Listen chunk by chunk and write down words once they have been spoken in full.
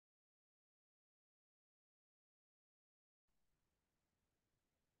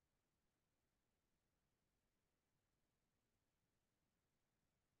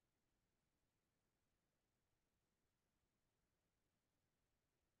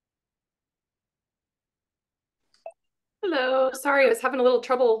Hello. Sorry, I was having a little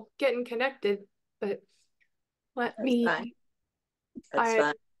trouble getting connected, but let That's fine. me, That's I,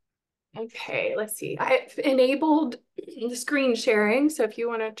 fine. okay, let's see. I've enabled the screen sharing, so if you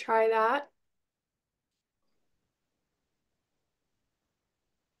want to try that.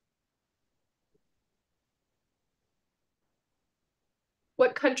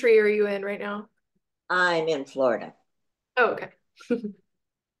 What country are you in right now? I'm in Florida. Oh, okay.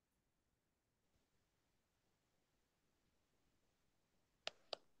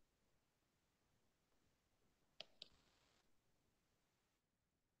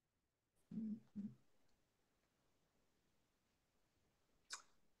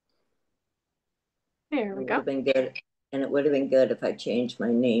 There we It would go. have been good. And it would have been good if I changed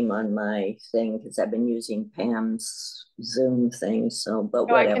my name on my thing because I've been using Pam's Zoom thing. So, but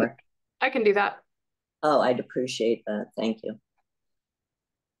Oh, whatever. I can do that. Oh, I'd appreciate that. Thank you.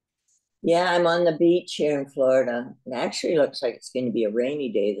 Yeah, I'm on the beach here in Florida. It actually looks like it's going to be a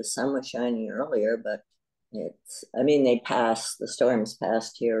rainy day. The sun was shining earlier, but I mean, the storms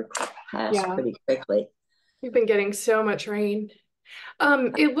passed here, passed Yeah, pretty quickly. we've been getting so much rain.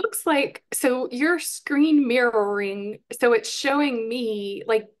 It looks like so your screen mirroring, so it's showing me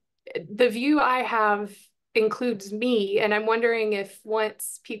like the view I have includes me, and I'm wondering if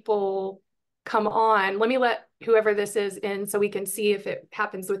once people come on, let me let whoever this is in so we can see if it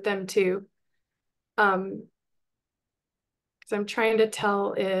happens with them too. Um, because I'm trying to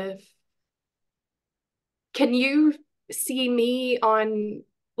tell if can you see me on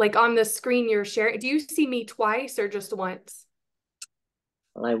like on the screen you're sharing? Do you see me twice or just once?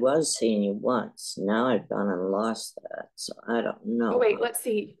 Well, I was seeing you once. Now I've gone and lost that. So I don't Oh know. wait, let's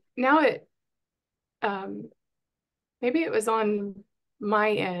see. Now it um maybe it was on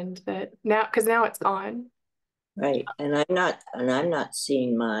my end that now, because now it's gone. Right. And I'm not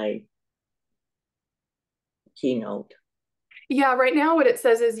seeing my keynote. Yeah, right now what it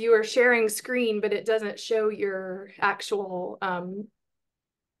says is you are sharing screen, but it doesn't show your actual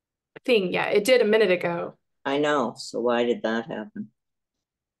thing yet. It did a minute ago. I know. So why did that happen?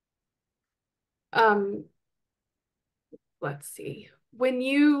 Um, let's see. When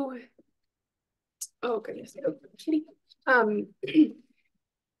you, oh goodness, oh, kitty.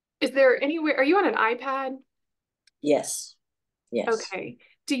 Is there anywhere, are you on an iPad? Yes. Yes. Okay.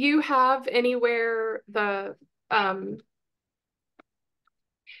 Do you have anywhere the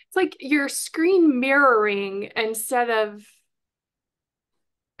it's like your screen mirroring instead of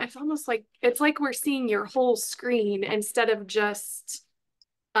it's almost like it's like we're seeing your whole screen instead of just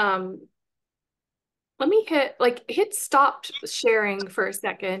um let me hit stop sharing for a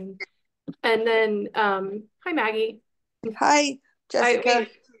second and then hi Maggie. Hi, I Jessica.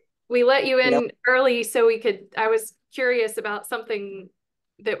 we let you Yep. in early so we could I was curious about something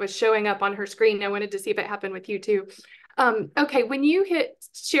that was showing up on her screen. I wanted to see if it happened with you too. Okay, when you hit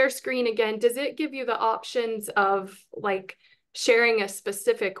share screen again, does it give you the options of like sharing a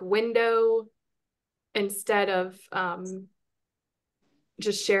specific window instead of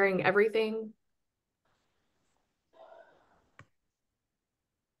just sharing everything?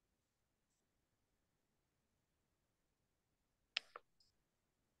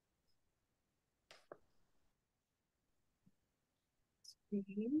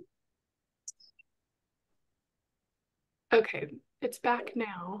 Mhm. Okay, it's back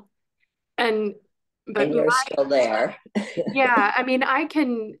now. And but And you're still there. yeah, I mean, I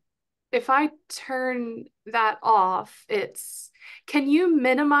can if I turn that off, can you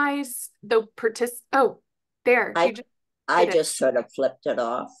minimize the oh, there, I you just I did it. just sort of flipped it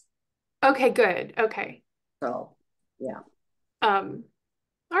off. Okay, good. Okay. So yeah. Um,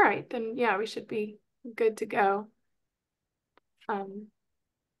 all right, then yeah, we should be good to go. Um,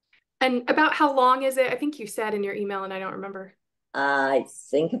 and about how long is it? I think you said in your email and I don't remember. I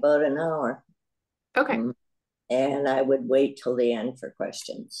think about an hour. Okay. Mm. And I would wait till the end for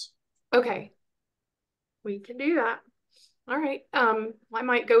questions. Okay. We can do that. All right. I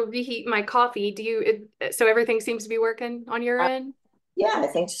might go reheat my coffee. So everything seems to be working on your Uh, end? yeah, I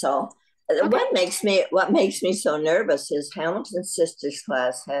think so. Okay. What makes me so nervous is Hamilton's sister's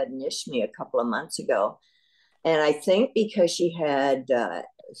class had an Ishmi a couple of months ago, and I think because she had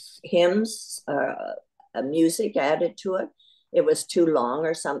hymns, music added to it, it was too long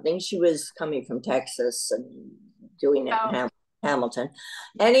or something. She was coming from Texas and doing it in Oh, Hamilton.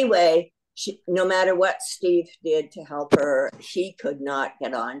 Anyway, no matter what Steve did to help her, she could not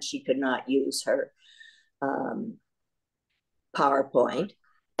get on. She could not use her um, PowerPoint.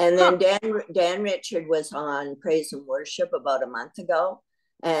 And huh. then Dan Richard was on Praise and Worship about a month ago,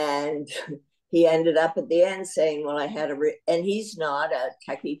 and he ended up at the end saying, "Well, I had and he's not a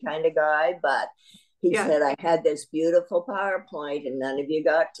techie kind of guy, but He Yeah. said, I had this beautiful PowerPoint and none of you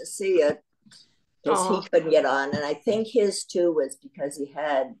got to see it because he Oh, couldn't get on. And I think his too was because he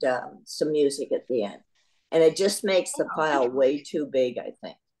had some music at the end. And it just makes the file way too big, I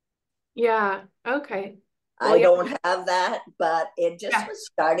think. yeah. Okay. Well, I yeah. don't have that, but it just Yeah. was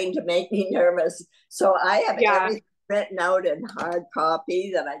starting to make me nervous. So I have Yeah. everything written out in hard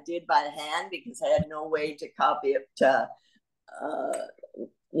copy that I did by hand because I had no way to copy it, uh,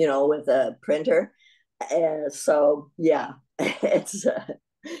 with a printer. And so, yeah, it's,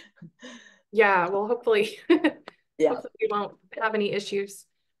 Yeah. Well, hopefully, yeah. hopefully we won't have any issues.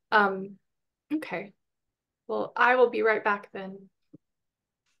 Um, okay. Well, I will be right back then.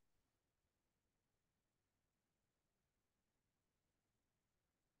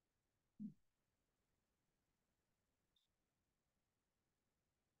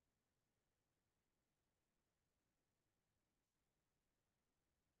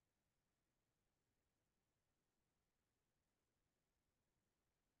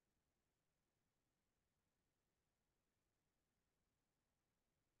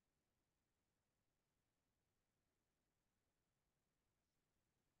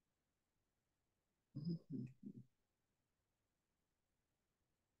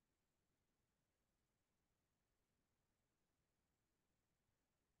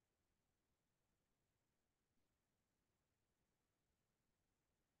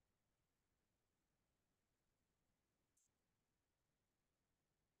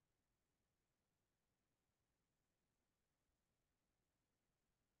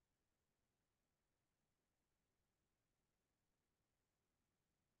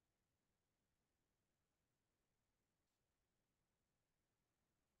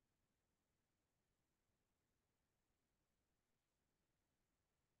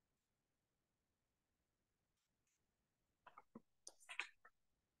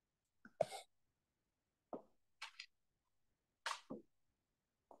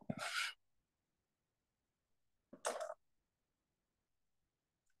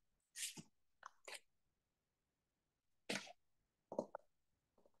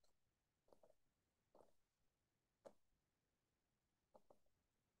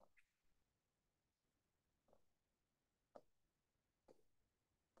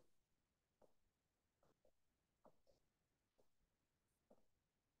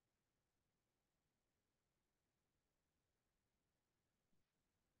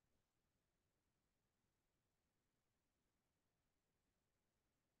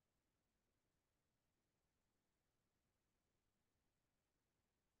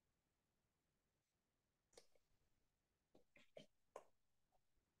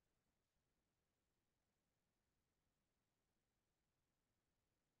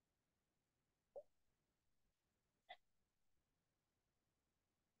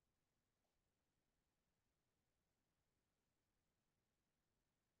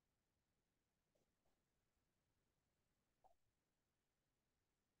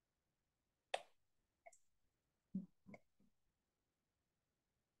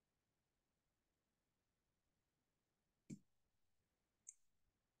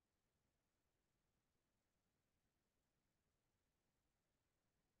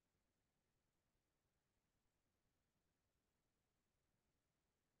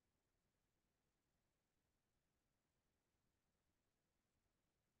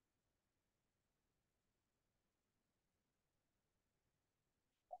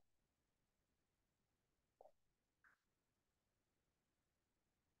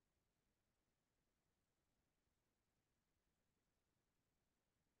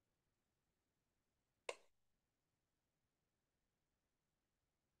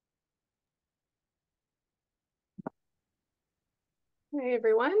 Hey,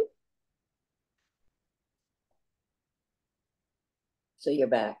 everyone. So you're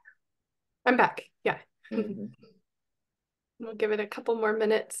back. I'm back. Yeah. Mhm. We'll give it a couple more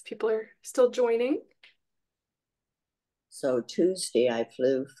minutes. People are still joining. So Tuesday, I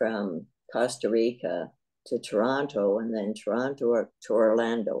flew from Costa Rica to Toronto and then Toronto to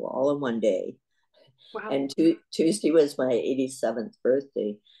Orlando all in one day. Wow. And Tuesday was my 87th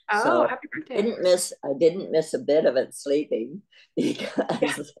birthday. Oh, So happy I birthday. didn't miss a bit of it sleeping Yeah.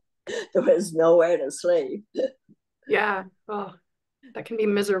 because there was nowhere to sleep. Yeah. Oh, that can be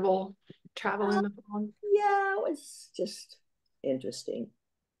miserable traveling the phone. Yeah, it was just interesting.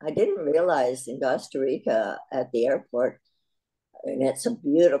 I didn't realize in Costa Rica at the airport, and it's a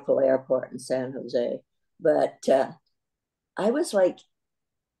beautiful airport in San Jose, but I was like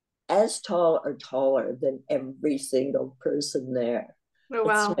as tall or taller than every single person there. Oh,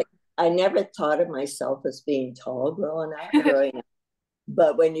 It's wow. like I never thought of myself as being tall growing up.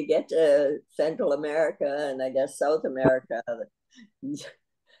 But when you get to Central America and I guess South America,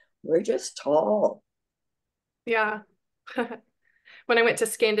 we're just tall. Yeah. When I went to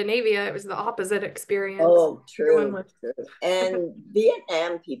Scandinavia, it was the opposite experience. Oh, Everyone true, was, true. And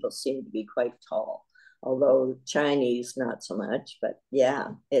Vietnam people seem to be quite tall, although Chinese not so much. But yeah,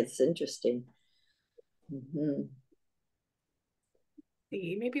 it's interesting. Mm-hmm.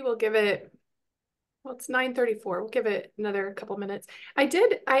 see, maybe we'll give it, well, it's 9:34. We'll give it another couple minutes. I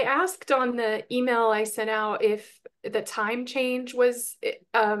asked on the email I sent out if the time change was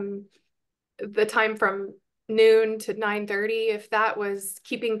the time from noon to 9:30, if that was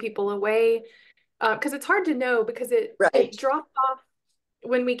keeping people away. Because it's hard to know because it Right, dropped off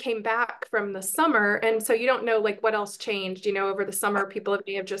when we came back from the summer, and so you don't know like what else changed, over the summer. People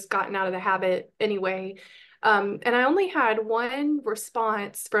may have just gotten out of the habit anyway. And I only had one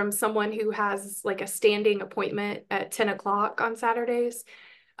response from someone who has like a standing appointment at 10 o'clock on Saturdays.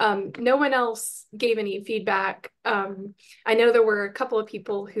 No one else gave any feedback. I know there were a couple of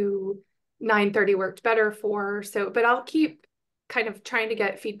people who 9:30 worked better for, so, but I'll keep kind of trying to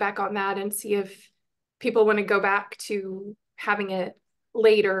get feedback on that and see if people want to go back to having it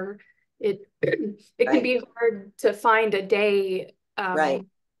later. It can right, be hard to find a day, right.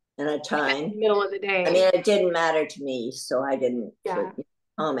 And a like at the time. middle of the I mean, day. it didn't matter to me, so I didn't Yeah.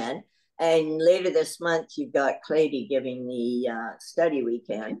 comment. And later this month, you've got Clady giving the study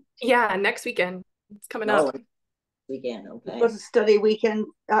weekend. Yeah, next weekend. It's coming Oh, up. weekend, We've okay. got a study weekend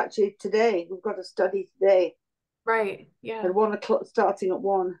actually today. We've got a study today Right. Yeah. at 1 o'clock, starting at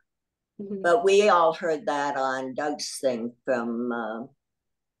 1. Mhm. But we all heard that on Doug's thing from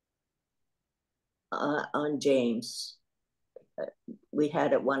on James. We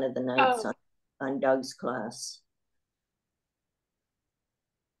had it one of the nights Oh, on Doug's class.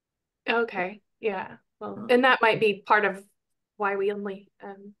 okay. Yeah. Well, Uh, and that might be part of why we only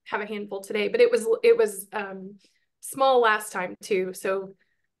have a handful today, but it was small last time too. So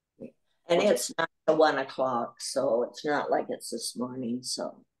and we'll just it's not 1 o'clock, so it's not like it's this morning.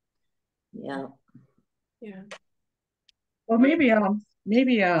 So yeah, yeah. Well, maybe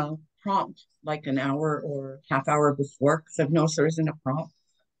prompt like an hour or half hour before, because I've noticed there isn't a prompt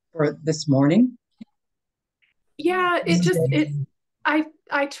for this morning. Yeah,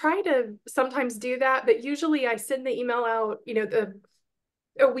 I try to sometimes do that, but usually I send the email out,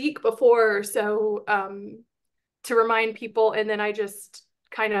 a week before or so, to remind people, and then I just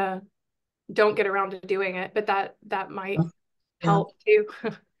kind of don't get around to doing it, but that might Yeah. help too.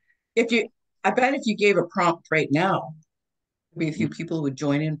 If you, I bet if you gave a prompt right now, maybe a few people would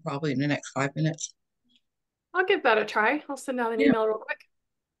join in probably in the next 5 minutes. I'll give that a try. I'll send out an Yeah, email real quick.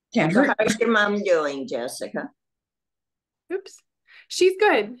 can't so hurt. how's your mom doing, Jessica? Oops. She's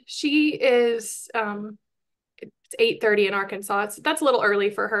good. She is it's 8:30 in Arkansas. That's a little early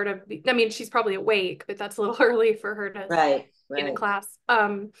for her to be, I mean, she's probably awake, but that's a little early for her to Right, be in a right. class.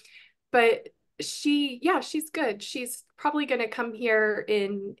 But yeah, she's good. She's probably gonna come here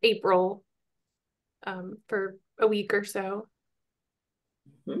in April, for a week or so.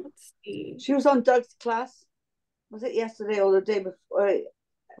 Hmm. Let's see. She was on Doug's class. Was it yesterday or the day before?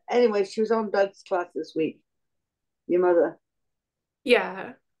 Anyway, she was on Doug's class this week. Your mother.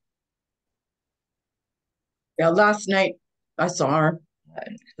 Yeah. Yeah, last night I saw her.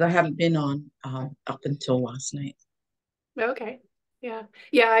 I haven't been on up until last night. Okay. Yeah.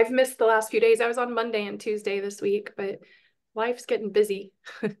 Yeah, I've missed the last few days. I was on Monday and Tuesday this week, but life's getting busy.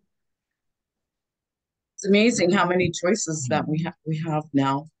 It's amazing how many choices that we have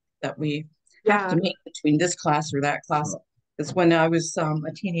now that we have to Yeah. make between this class or that class. Because when I was a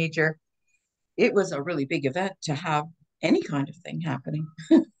teenager, it was a really big event to have any kind of thing happening.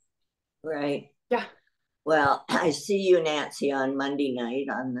 Right. Yeah. Well, I see you, Nancy, on Monday night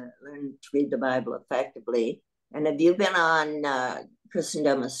on the Learn to Read the Bible Effectively. And have you been on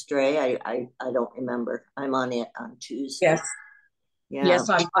Christendom Astray? I don't remember. I'm on it on Tuesday. Yes, Yeah. yes,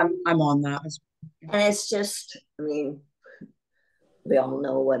 I'm on that. And it's just, I mean, we all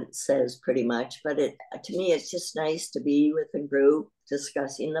know what it says pretty much, but it to me it's just nice to be with a group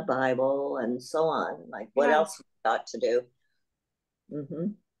discussing the Bible and so on. Like what Yeah. else we got to do? Mm-hmm.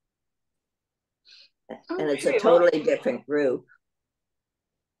 And it's a Okay. Well, totally different group.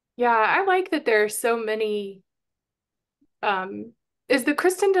 yeah, I like that there are so many. Um, is the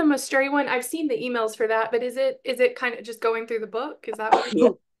Christendom a stray one? I've seen the emails for that, but is it kind of just going through the book? Is that what it is? Yeah.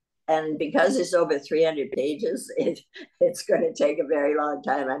 And because it's over 300 pages, it's going to take a very long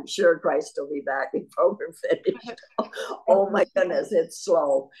time. I'm sure Christ will be back before we're finished. Oh my goodness, it's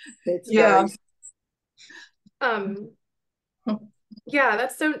slow. It's Yeah. very Um, yeah,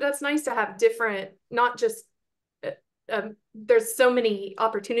 that's nice to have different, not just uh, there's so many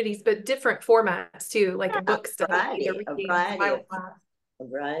opportunities, but different formats too, like a Yeah, book study, either reading, Bible class. a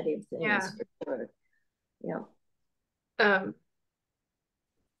variety of Yeah. things for sure. Yeah. Um,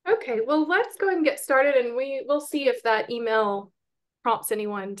 okay, well, let's go ahead and get started, and we'll see if that email prompts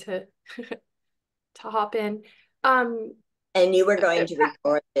anyone to to hop in. And you were going to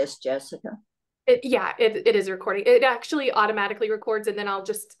record this, Jessica? Yeah, it is recording. It actually automatically records, and then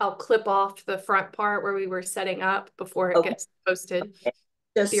I'll clip off the front part where we were setting up before it gets posted. Okay.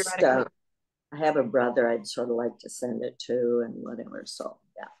 Just theoretically. I have a brother I'd sort of like to send it to and whatever. So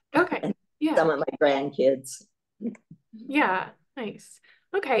yeah. Okay. And Yeah. some of my grandkids. Yeah. Nice.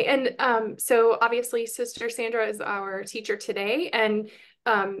 Okay. And so obviously Sister Sandra is our teacher today, and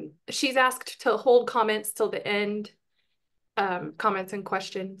she's asked to hold comments till the end, comments and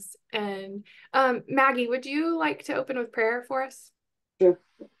questions. And Maggie, would you like to open with prayer for us? Sure.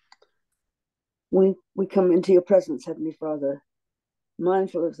 We come into your presence, Heavenly Father,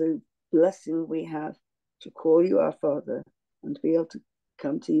 mindful of the blessing we have to call you our Father and to be able to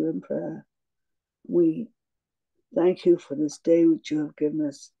come to you in prayer. We thank you for this day which you have given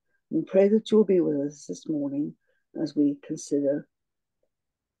us. We pray that you'll be with us this morning as we consider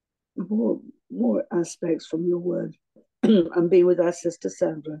more aspects from your word and be with our sister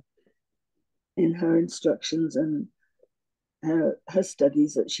Sandra in her instructions and her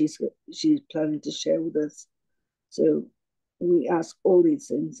studies that she's planning to share with us. So we ask all these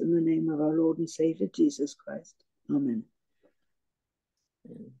things in the name of our Lord and Savior, Jesus Christ. Amen.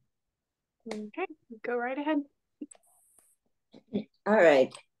 Okay, go right ahead. All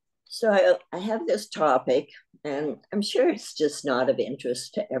right. So I have this topic, and I'm sure it's just not of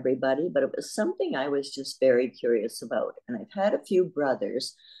interest to everybody, but it was something I was just very curious about. And I've had a few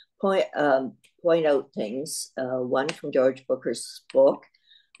brothers point out things, one from George Booker's book,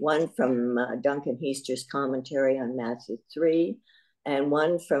 one from Duncan Heister's commentary on Matthew 3, and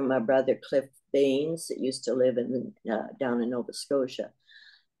one from my brother Cliff Baines that used to live down in Nova Scotia.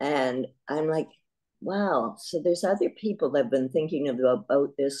 And I'm like, wow, so there's other people that have been thinking about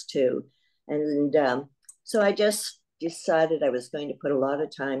this too. And so I just decided I was going to put a lot of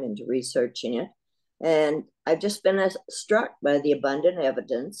time into researching it. And I've just been struck by the abundant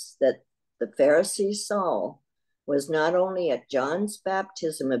evidence that the Pharisee Saul was not only at John's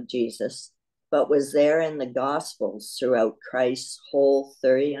baptism of Jesus, but was there in the Gospels throughout Christ's whole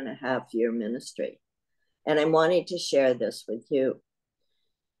 30-and-a-half-year ministry. And I'm wanting to share this with you.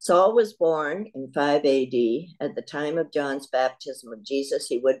 Saul was born in 5 AD. At the time of John's baptism of Jesus,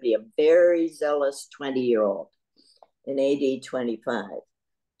 he would be a very zealous 20-year-old in AD 25.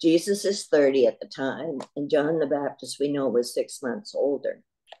 Jesus is 30 at the time, and John the Baptist, we know, was 6 months older.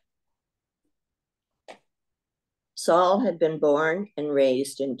 Saul had been born and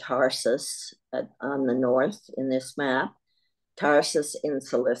raised in Tarsus on the north in this map, Tarsus in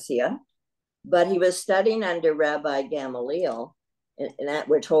Cilicia, but he was studying under Rabbi Gamaliel, and that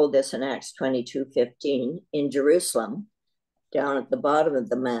we're told this in Acts 22:15, in Jerusalem, down at the bottom of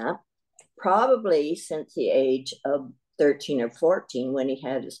the map, probably since the age of 13 or 14 when he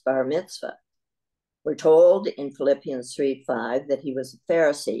had his bar mitzvah. We're told in Philippians 3:5 that he was a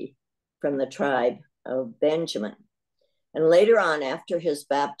Pharisee from the tribe of Benjamin. And later on, after his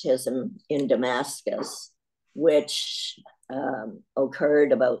baptism in Damascus, which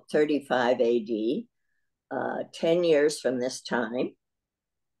occurred about 35 AD, 10 years from this time.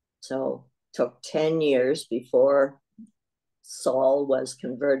 So took 10 years before Saul was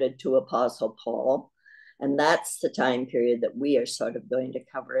converted to Apostle Paul. And that's the time period that we are sort of going to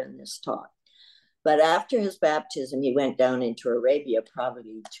cover in this talk. But after his baptism, he went down into Arabia,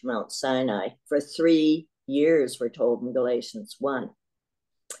 probably to Mount Sinai, for 3 years, we're told in Galatians 1. It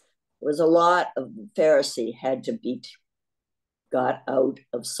was a lot of the Pharisee had to be got out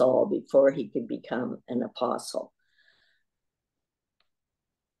of Saul before he could become an apostle.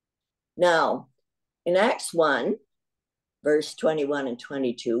 Now, in Acts 1, verse 21 and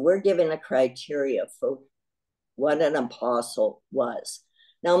 22, we're given a criteria for what an apostle was.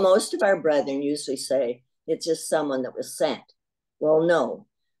 Now, most of our brethren usually say it's just someone that was sent. Well, no.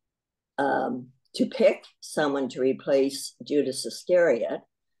 To pick someone to replace Judas Iscariot,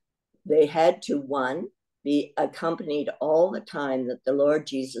 they had to, one, be accompanied all the time that the Lord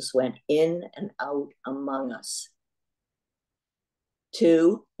Jesus went in and out among us.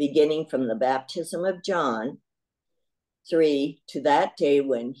 2, beginning from the baptism of John. 3, to that day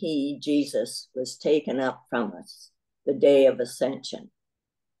when he, Jesus, was taken up from us, the day of ascension.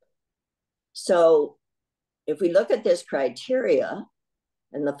 So if we look at this criteria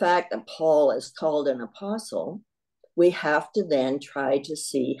and the fact that Paul is called an apostle, we have to then try to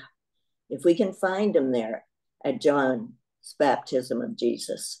see if we can find him there at John baptism of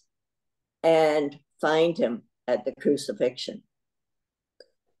Jesus and find him at the crucifixion.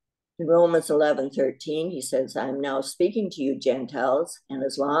 In Romans 11:13, he says, I'm now speaking to you, Gentiles, and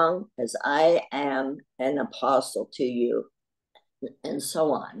as long as I am an apostle to you, and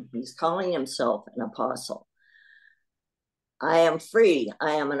so on. He's calling himself an apostle. I am free.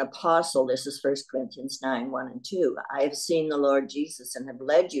 I am an apostle. This is 1 Corinthians 9:1-2. I have seen the Lord Jesus and have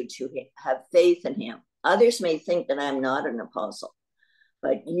led you to have faith in him. Others may think that I'm not an apostle,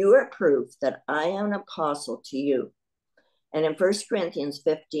 but you are proof that I am an apostle to you. And in 1 Corinthians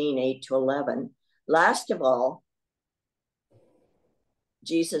 15:8-11, last of all,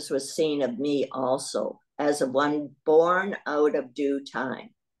 Jesus was seen of me also, as of one born out of due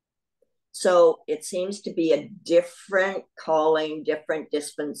time. So it seems to be a different calling, different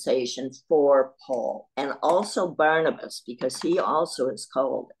dispensations for Paul, and also Barnabas, because he also is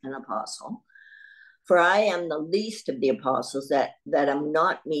called an apostle. For I am the least of the apostles that am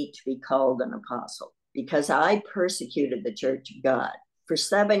not meet to be called an apostle, because I persecuted the church of God. For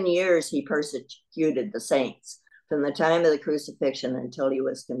 7 years, he persecuted the saints from the time of the crucifixion until he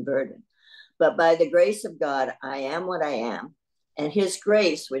was converted. But by the grace of God, I am what I am. And his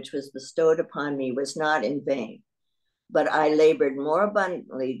grace, which was bestowed upon me, was not in vain. But I labored more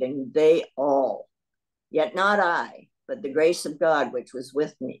abundantly than they all. Yet not I, but the grace of God, which was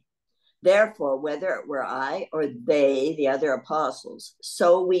with me. Therefore, whether it were I or they, the other apostles,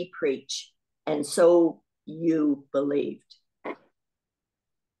 so we preach, and so you believed.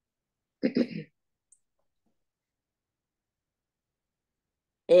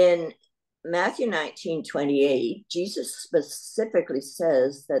 In Matthew 19:28, Jesus specifically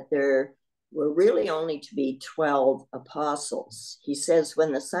says that there were really only to be 12 apostles. He says,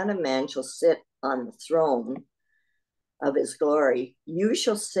 when the Son of Man shall sit on the throne of his glory, you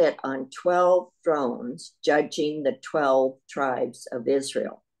shall sit on 12 thrones, judging the 12 tribes of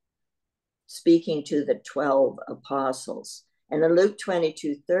Israel, speaking to the 12 apostles. And in Luke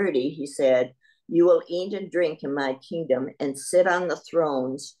 22:30, he said, you will eat and drink in my kingdom and sit on the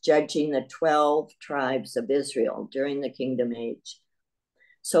thrones, judging the 12 tribes of Israel during the kingdom age.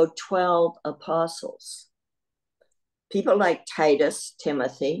 So 12 apostles. People like Titus,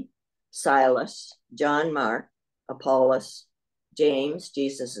 Timothy, Silas, John Mark, Apollos, James,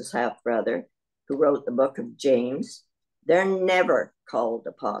 Jesus' half-brother, who wrote the book of James, they're never called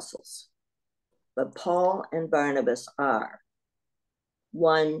apostles. But Paul and Barnabas are.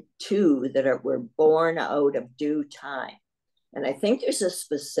 1, 2 that were born out of due time. And I think there's a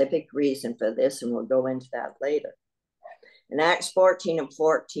specific reason for this, and we'll go into that later. In Acts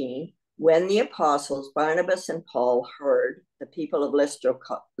 14:14, when the apostles Barnabas and Paul heard the people of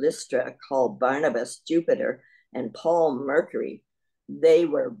Lystra called Barnabas Jupiter and Paul Mercury, they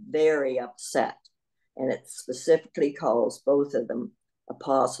were very upset. And it specifically calls both of them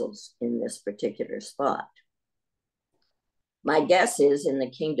apostles in this particular spot. My guess is in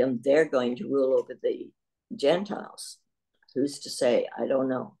the kingdom, they're going to rule over the Gentiles. Who's to say? I don't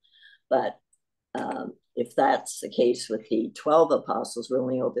know. But if that's the case with the 12 apostles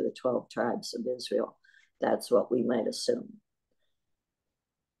ruling over the 12 tribes of Israel, that's what we might assume.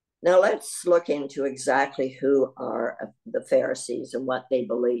 Now let's look into exactly who are the Pharisees and what they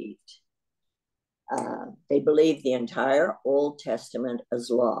believed. They believed the entire Old Testament as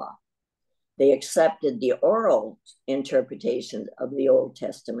law. They accepted the oral interpretation of the Old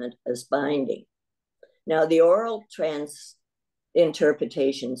Testament as binding. Now, the oral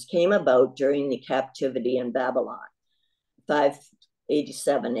interpretations came about during the captivity in Babylon,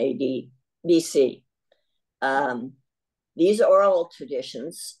 587 AD BC. These oral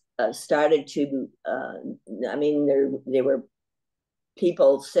traditions started to, there were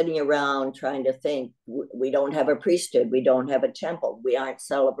people sitting around trying to think, we don't have a priesthood, we don't have a temple, we aren't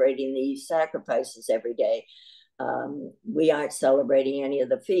celebrating these sacrifices every day, we aren't celebrating any of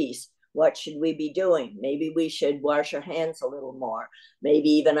the feasts. What should we be doing? Maybe we should wash our hands a little more, maybe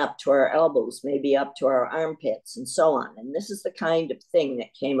even up to our elbows, maybe up to our armpits, and so on. And this is the kind of thing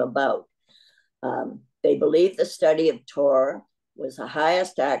that came about. They believed the study of Torah was the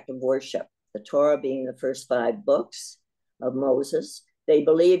highest act of worship, the Torah being the first 5 books of Moses. They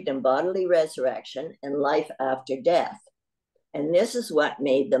believed in bodily resurrection and life after death. And this is what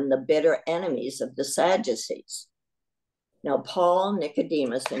made them the bitter enemies of the Sadducees. Now, Paul,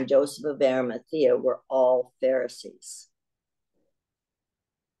 Nicodemus, and Joseph of Arimathea were all Pharisees.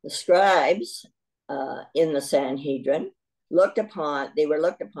 The scribes in the Sanhedrin were looked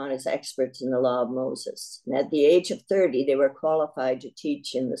upon as experts in the law of Moses. And at the age of 30, they were qualified to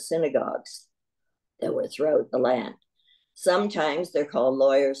teach in the synagogues that were throughout the land. Sometimes they're called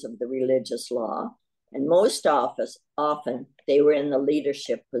lawyers of the religious law, And most often they were in the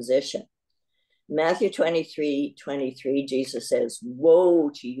leadership position. Matthew 23:23, Jesus says, "Woe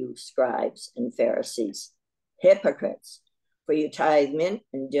to you, scribes and Pharisees, hypocrites, for you tithe mint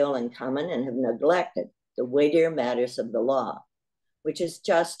and dill and cumin and have neglected the weightier matters of the law, which is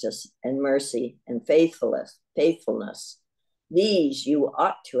justice and mercy and faithfulness. These you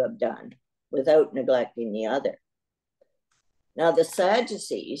ought to have done without neglecting the other." Now the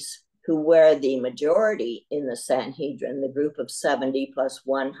Sadducees, who were the majority in the Sanhedrin, the group of 70 plus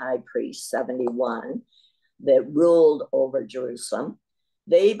one high priest, 71, that ruled over Jerusalem,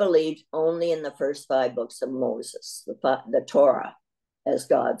 they believed only in the first 5 books of Moses, the Torah, as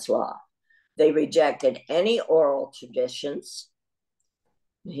God's law. They rejected any oral traditions.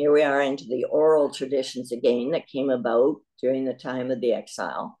 Here we are into the oral traditions again that came about during the time of the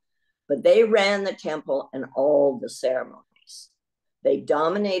exile. But they ran the temple and all the ceremonies. They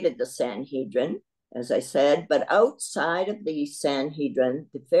dominated the Sanhedrin, as I said, but outside of the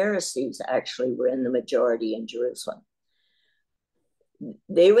Sanhedrin, the Pharisees actually were in the majority in Jerusalem.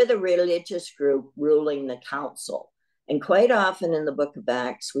 They were the religious group ruling the council. And quite often in the book of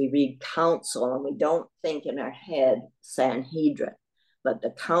Acts, we read council and we don't think in our head Sanhedrin, but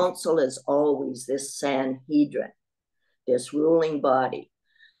the council is always this Sanhedrin, this ruling body.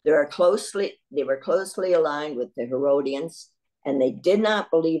 They were closely aligned with the Herodians, and they did not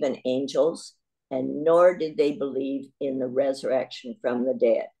believe in angels, and nor did they believe in the resurrection from the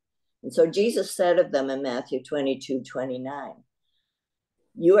dead. And so Jesus said of them in Matthew 22:29,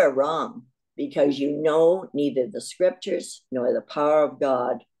 "You are wrong, because you know neither the scriptures nor the power of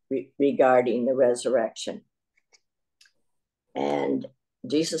God regarding the resurrection." And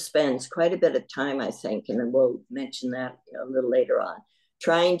Jesus spends quite a bit of time, I think, and we'll mention that a little later on,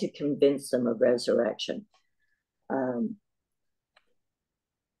 trying to convince them of resurrection.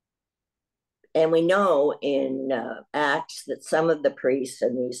 And we know in Acts that some of the priests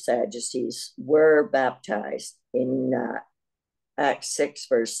and these Sadducees were baptized. In Acts 6,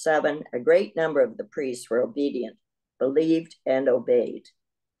 verse 7, a great number of the priests were obedient, believed, and obeyed.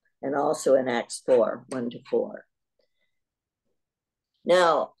 And also in Acts 4, 1-4.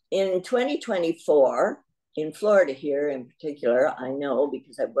 Now, in 2024, in Florida here in particular, I know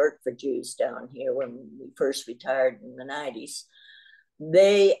because I worked for Jews down here when we first retired in the 90s,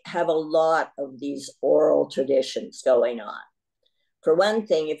 they have a lot of these oral traditions going on. For one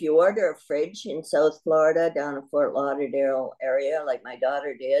thing, if you order a fridge in South Florida, down in Fort Lauderdale area, like my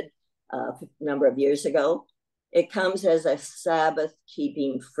daughter did a number of years ago, it comes as a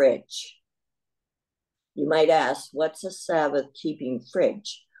Sabbath-keeping fridge. You might ask, what's a Sabbath-keeping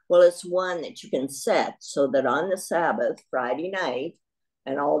fridge? Well, it's one that you can set so that on the Sabbath, Friday night,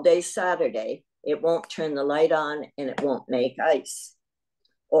 and all day Saturday, it won't turn the light on and it won't make ice.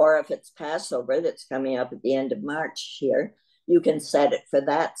 Or if it's Passover that's coming up at the end of March here, you can set it for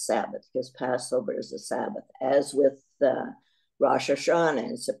that Sabbath because Passover is a Sabbath, as with Rosh Hashanah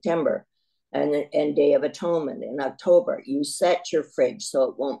in September and Day of Atonement in October. You set your fridge so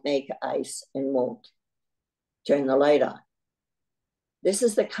it won't make ice and won't turn the light on. This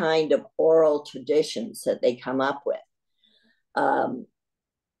is the kind of oral traditions that they come up with.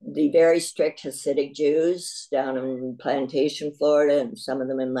 The very strict Hasidic Jews down in Plantation, Florida, and some of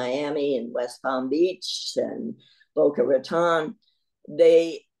them in Miami and West Palm Beach and Boca Raton,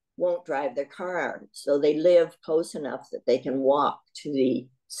 they won't drive their car. So they live close enough that they can walk to the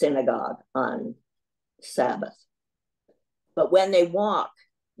synagogue on Sabbath. But when they walk,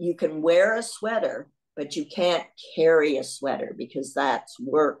 you can wear a sweater, but you can't carry a sweater because that's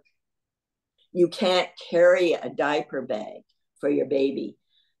work. You can't carry a diaper bag for your baby.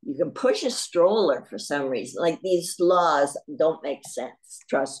 You can push a stroller for some reason. Like, these laws don't make sense,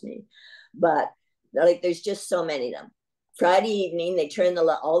 trust me. But like, there's just so many of them. Friday evening, they turn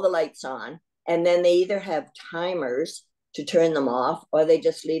all the lights on, and then they either have timers to turn them off, or they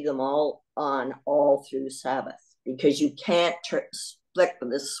just leave them all on all through Sabbath, because you can't flick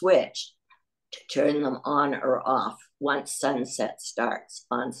the switch to turn them on or off once sunset starts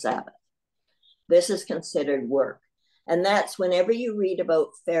on Sabbath. This is considered work. And that's whenever you read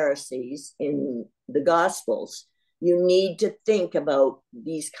about Pharisees in the Gospels, you need to think about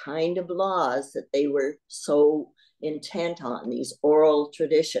these kind of laws that they were so intent on, these oral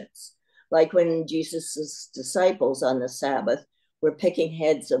traditions. Like when Jesus's disciples on the Sabbath were picking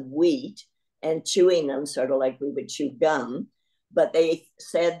heads of wheat and chewing them, sort of like we would chew gum, but they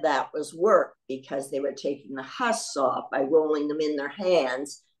said that was work because they were taking the husks off by rolling them in their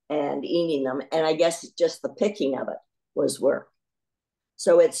hands and eating them. And I guess just the picking of it was work.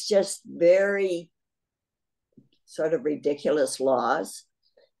 So it's just very sort of ridiculous laws.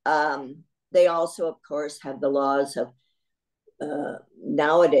 they also, of course, have the laws of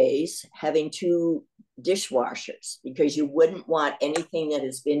nowadays having two dishwashers, because you wouldn't want anything that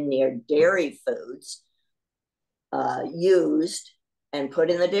has been near dairy foods used and put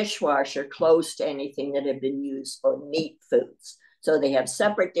in the dishwasher close to anything that had been used for meat foods. So they have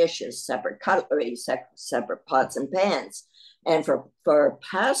separate dishes, separate cutlery, separate pots and pans. And for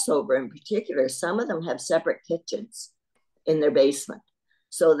Passover in particular, some of them have separate kitchens in their basement,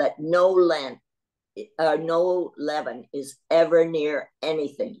 so that no leaven is ever near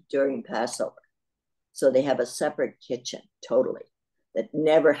anything during Passover. So they have a separate kitchen totally that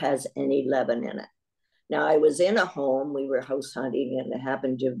never has any leaven in it. Now, I was in a home, we were house hunting, and it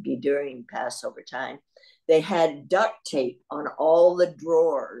happened to be during Passover time. They had duct tape on all the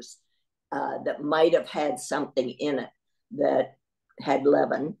drawers that might have had something in it that had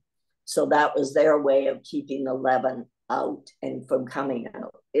leaven. So that was their way of keeping the leaven out and from coming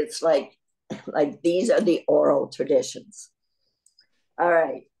out. It's like these are the oral traditions. All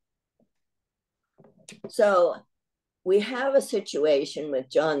right. So we have a situation with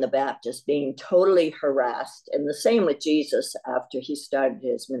John the Baptist being totally harassed, and the same with Jesus after he started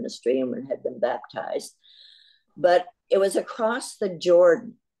his ministry and had been baptized. But it was across the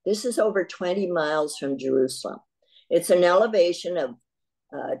Jordan. This is over 20 miles from Jerusalem. It's an elevation of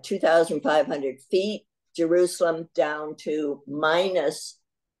 2,500 feet, Jerusalem down to minus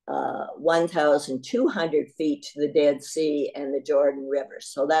 1,200 feet to the Dead Sea and the Jordan River.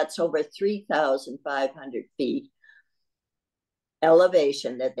 So that's over 3,500 feet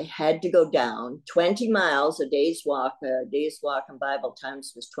elevation that they had to go down 20 miles, a day's walk in Bible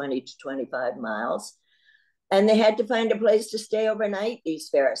times was 20 to 25 miles. And they had to find a place to stay overnight, these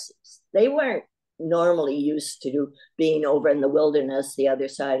Pharisees. They weren't normally used to being over in the wilderness, the other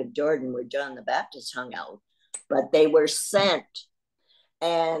side of Jordan where John the Baptist hung out, but they were sent.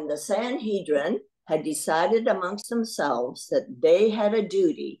 And the Sanhedrin had decided amongst themselves that they had a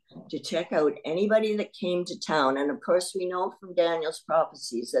duty to check out anybody that came to town. And of course, we know from Daniel's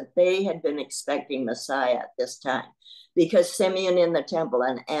prophecies that they had been expecting Messiah at this time, because Simeon in the temple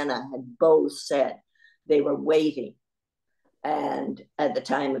and Anna had both said they were waiting, and at the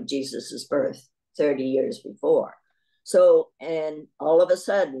time of Jesus's birth, 30 years before. So, and all of a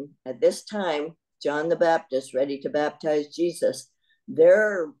sudden, at this time, John the Baptist, ready to baptize Jesus,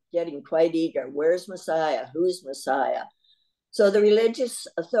 they're getting quite eager. Where's Messiah? Who's Messiah? So the religious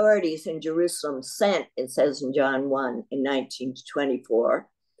authorities in Jerusalem sent, it says in John 1 in 19 to 24,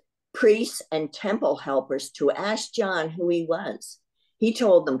 priests and temple helpers to ask John who he was. He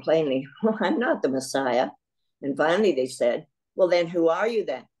told them plainly, well, I'm not the Messiah. And finally they said, well, then who are you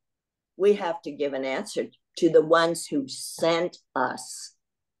then? We have to give an answer to the ones who sent us.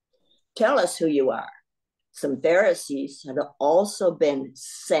 Tell us who you are. Some Pharisees had also been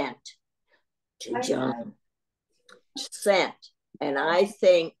sent to John. Sent. And I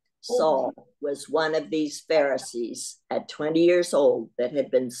think Saul was one of these Pharisees at 20 years old that had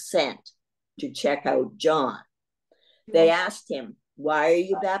been sent to check out John. They asked him, why are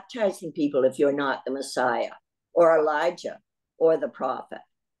you baptizing people if you're not the Messiah or Elijah or the prophet?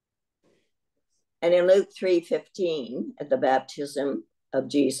 And in Luke 3:15, at the baptism of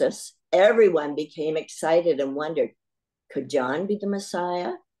Jesus, everyone became excited and wondered, could John be the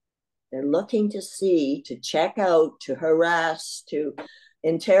Messiah? They're looking to see, to check out, to harass, to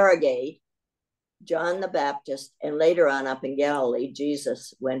interrogate John the Baptist, and later on up in Galilee,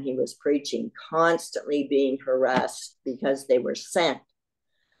 Jesus, when he was preaching, constantly being harassed because they were sent.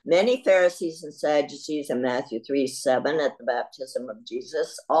 Many Pharisees and Sadducees in Matthew 3:7 at the baptism of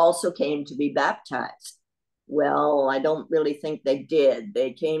Jesus also came to be baptized. Well, I don't really think they did.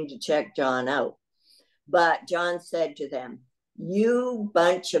 They came to check John out. But John said to them, you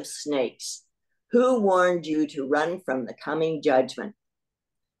bunch of snakes, who warned you to run from the coming judgment?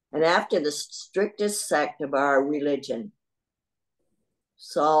 And after the strictest sect of our religion,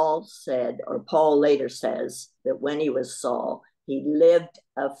 Saul said, or Paul later says, that when he was Saul, he lived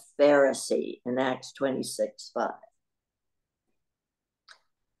a Pharisee in Acts 26:5.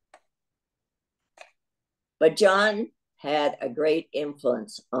 But John had a great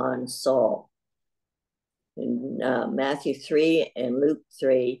influence on Saul. In Matthew 3 and Luke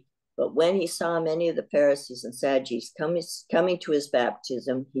 3, but when he saw many of the Pharisees and Sadducees coming to his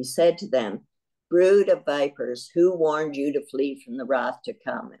baptism, he said to them, brood of vipers, who warned you to flee from the wrath to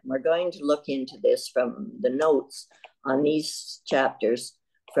come? And we're going to look into this from the notes on these chapters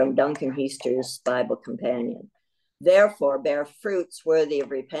from Duncan Heister's Bible Companion. Therefore, bear fruits worthy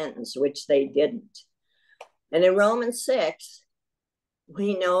of repentance, which they didn't. And in Romans 6,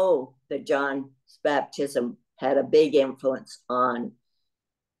 we know that John's baptism had a big influence on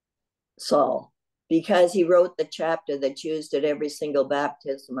Saul, because he wrote the chapter that's used at every single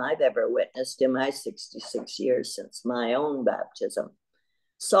baptism I've ever witnessed in my 66 years since my own baptism.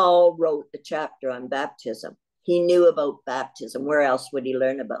 Saul wrote the chapter on baptism. He knew about baptism. Where else would he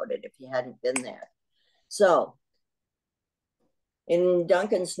learn about it if he hadn't been there? So, in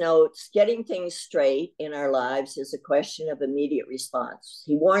Duncan's notes, getting things straight in our lives is a question of immediate response.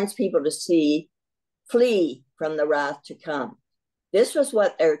 He warns people to flee from the wrath to come. This was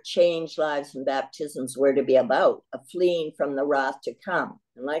what their changed lives and baptisms were to be about, a fleeing from the wrath to come.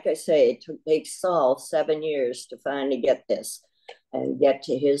 And like I say, it takes Saul 7 years to finally get this and get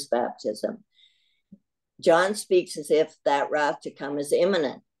to his baptism. John speaks as if that wrath to come is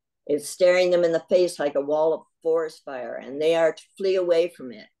imminent. It's staring them in the face like a wall of forest fire, and they are to flee away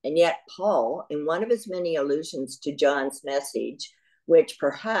from it. And yet Paul, in one of his many allusions to John's message, which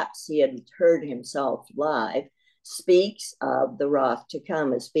perhaps he had heard himself live, speaks of the wrath to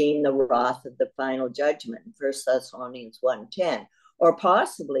come as being the wrath of the final judgment in 1 Thessalonians 1:10, or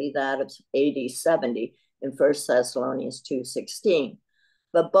possibly that of AD 70 in 1 Thessalonians 2:16.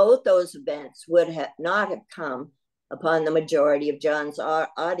 But both those events would not have come upon the majority of John's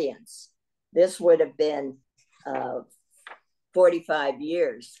audience. This would have been 45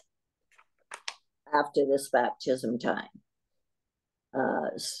 years after this baptism time,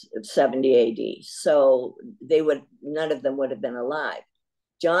 70 AD. So none of them would have been alive.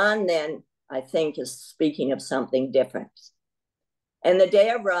 John then, I think, is speaking of something different. And the day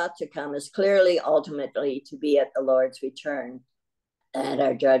of wrath to come is clearly ultimately to be at the Lord's return at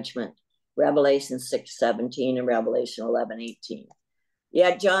our judgment. Revelation 6:17 and Revelation 11:18.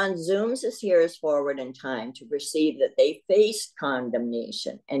 Yet John zooms his hearers forward in time to perceive that they face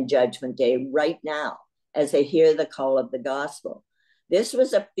condemnation and judgment day right now as they hear the call of the gospel. This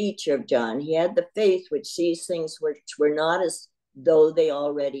was a feature of John. He had the faith which sees things which were not as though they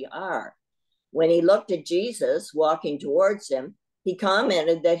already are. When he looked at Jesus walking towards him, he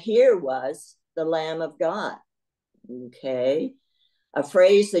commented that here was the Lamb of God. Okay. A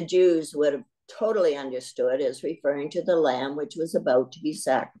phrase the Jews would have totally understood as referring to the lamb which was about to be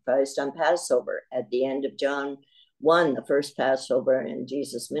sacrificed on Passover at the end of John 1, the first Passover in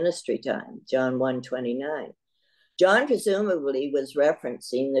Jesus' ministry time, John 1:29. John presumably was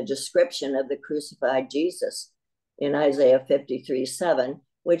referencing the description of the crucified Jesus in Isaiah 53:7,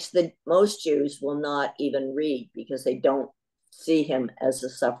 which most Jews will not even read because they don't see him as a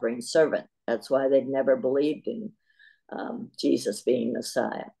suffering servant. That's why they'd never believed in Jesus being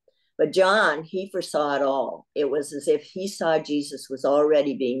Messiah. But John, he foresaw it all. It was as if he saw Jesus was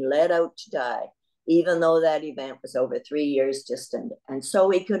already being led out to die, even though that event was over 3 years distant. And so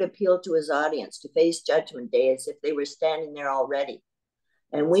he could appeal to his audience to face Judgment Day as if they were standing there already.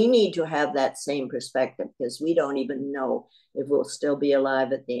 And we need to have that same perspective because we don't even know if we'll still be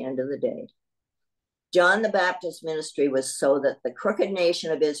alive at the end of the day. John the Baptist's ministry was so that the crooked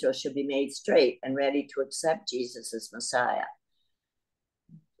nation of Israel should be made straight and ready to accept Jesus as Messiah.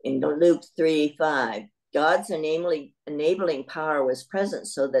 In Luke 3:5, God's enabling power was present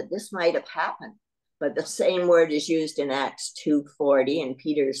so that this might have happened. But the same word is used in Acts 2:40 in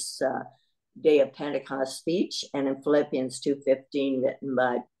Peter's Day of Pentecost speech and in Philippians 2:15 written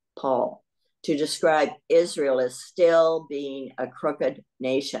by Paul to describe Israel as still being a crooked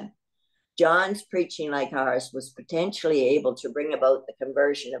nation. John's preaching, like ours, was potentially able to bring about the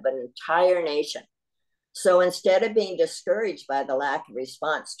conversion of an entire nation. So instead of being discouraged by the lack of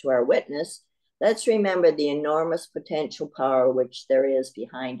response to our witness, let's remember the enormous potential power which there is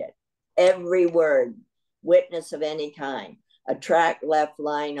behind it. Every word, witness of any kind, a tract left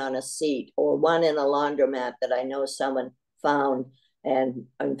lying on a seat, or one in a laundromat that I know someone found, and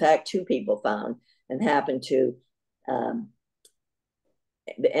in fact, 2 people found, and happened to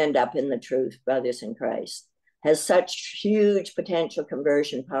end up in the truth, brothers in Christ, has such huge potential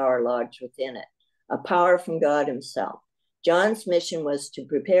conversion power lodged within it, a power from God himself. John's mission was to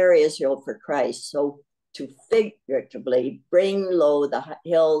prepare Israel for Christ, so to figuratively bring low the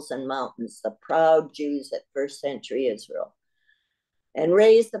hills and mountains, the proud Jews at first century Israel, and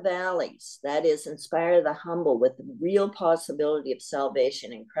raise the valleys, that is, inspire the humble with the real possibility of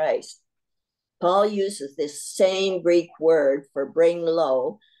salvation in Christ. Paul uses this same Greek word for bring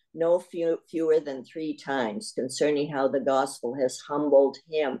low no fewer than 3 times concerning how the gospel has humbled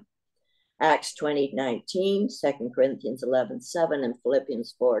him. Acts 20:19, 2 Corinthians 11:7, and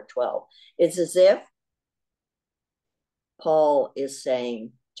Philippians 4:12. It's as if Paul is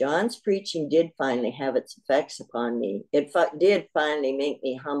saying, John's preaching did finally have its effects upon me. It did finally make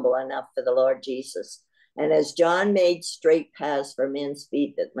me humble enough for the Lord Jesus. And as John made straight paths for men's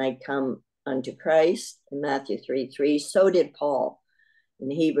feet that might come unto Christ in Matthew 3:3, so did Paul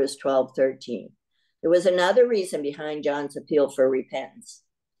in Hebrews 12:13. There was another reason behind John's appeal for repentance.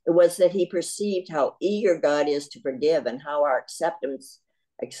 It was that he perceived how eager God is to forgive and how our acceptance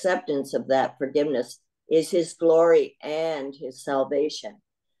of that forgiveness is his glory and his salvation.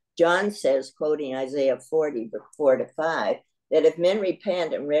 John says, quoting Isaiah 40:4-5, that if men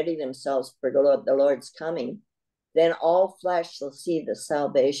repent and ready themselves for the Lord's coming, then all flesh shall see the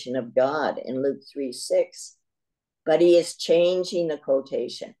salvation of God in Luke 3:6. But he is changing the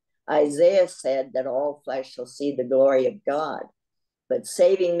quotation. Isaiah said that all flesh shall see the glory of God, but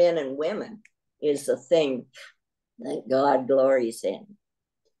saving men and women is the thing that God glories in.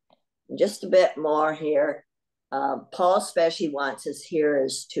 Just a bit more here. Paul especially wants his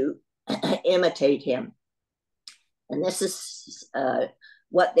hearers to imitate him. And this is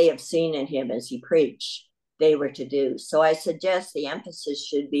what they have seen in him as he preached they were to do. So I suggest the emphasis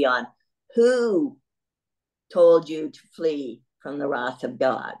should be on who told you to flee from the wrath of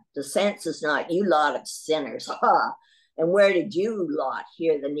God. The sense is not, you lot of sinners, and where did you lot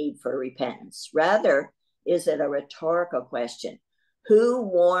hear the need for repentance? Rather, is it a rhetorical question? Who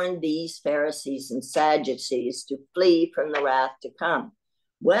warned these Pharisees and Sadducees to flee from the wrath to come?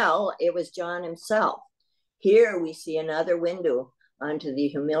 Well, it was John himself. Here we see another window onto the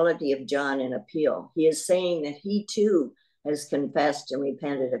humility of John in appeal. He is saying that he too has confessed and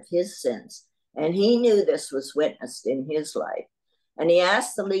repented of his sins, and he knew this was witnessed in his life. And he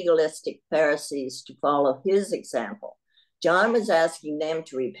asked the legalistic Pharisees to follow his example. John was asking them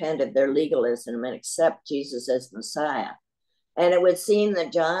to repent of their legalism and accept Jesus as Messiah. And it would seem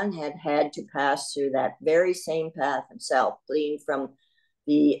that John had had to pass through that very same path himself, fleeing from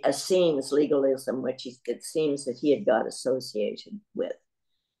the Essenes legalism, which it seems that he had got association with.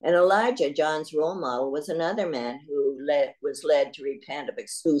 And Elijah, John's role model, was another man who was led to repent of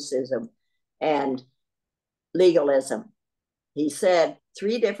exclusivism and legalism. He said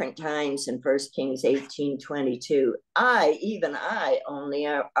 3 different times in 1 Kings 18:22, even I only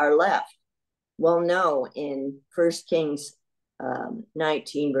are left. Well, no, in 1 Kings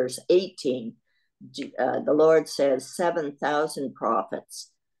 19, verse 18, the Lord says 7,000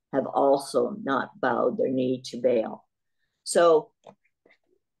 prophets have also not bowed their knee to Baal. So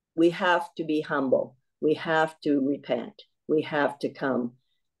we have to be humble. We have to repent. We have to come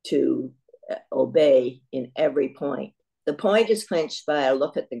to obey in every point. The point is clinched by a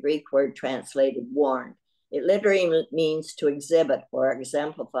look at the Greek word translated warned. It literally means to exhibit or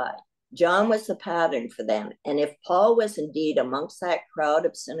exemplify. John was the pattern for them. And if Paul was indeed amongst that crowd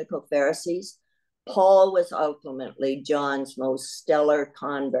of cynical Pharisees, Paul was ultimately John's most stellar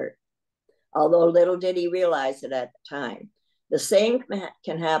convert, although little did he realize it at the time. The same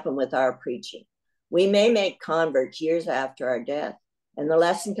can happen with our preaching. We may make converts years after our death, and the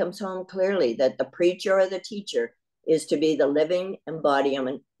lesson comes home clearly that the preacher or the teacher is to be the living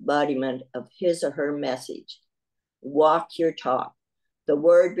embodiment of his or her message. Walk your talk, the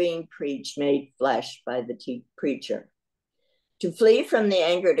word being preached made flesh by the preacher. To flee from the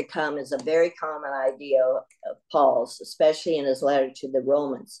anger to come is a very common idea of Paul's, especially in his letter to the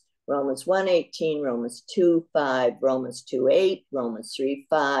Romans. Romans 1:18, Romans 2:5, Romans 2:8, Romans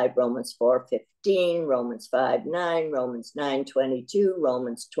 3:5, Romans 4:15, Romans 5:9, Romans 9:22,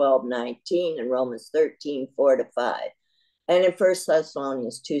 Romans 12:19, and Romans 13:4-5, and in 1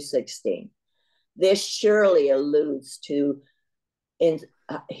 Thessalonians 2:16. This surely alludes to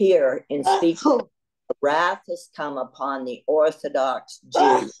here in speaking, wrath has come upon the Orthodox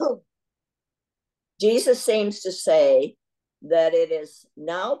Jews. Jesus seems to say that it is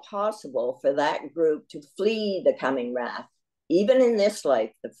now possible for that group to flee the coming wrath. Even in this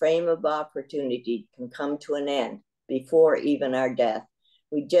life, the frame of opportunity can come to an end before even our death.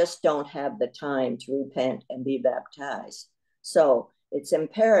 We just don't have the time to repent and be baptized. So it's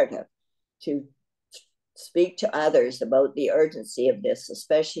imperative to speak to others about the urgency of this,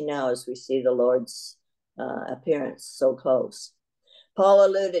 especially now as we see the Lord's appearance so close. Paul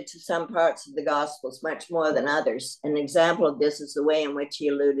alluded to some parts of the Gospels much more than others. An example of this is the way in which he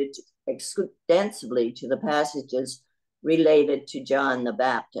alluded extensively to the passages related to John the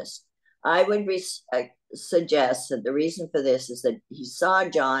Baptist. I would suggest that the reason for this is that he saw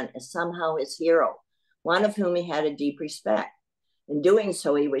John as somehow his hero, one of whom he had a deep respect. In doing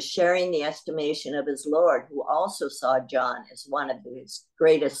so, he was sharing the estimation of his Lord, who also saw John as one of his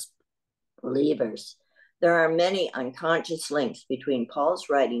greatest believers. There are many unconscious links between Paul's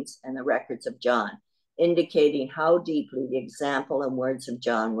writings and the records of John, indicating how deeply the example and words of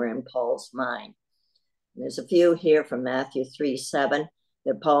John were in Paul's mind. And there's a few here from Matthew 3:7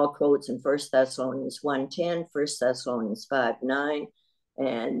 that Paul quotes in 1 Thessalonians 1:10, 1 Thessalonians 5:9,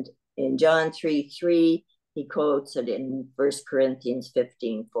 and in John 3:3, He quotes it in 1 Corinthians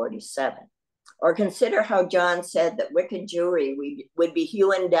 15:47. Or consider how John said that wicked Jewry would be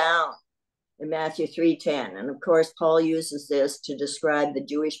hewn down in Matthew 3:10. And of course, Paul uses this to describe the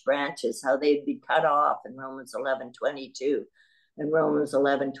Jewish branches, how they'd be cut off in Romans 11:22 and Romans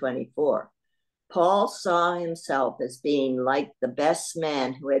 11:24. Paul saw himself as being like the best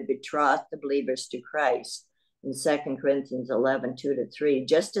man who had betrothed the believers to Christ in 2 Corinthians 11:2-3,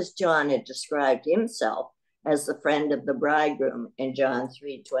 just as John had described himself as the friend of the bridegroom in John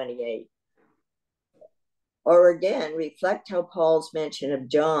 3:28. Or again, reflect how Paul's mention of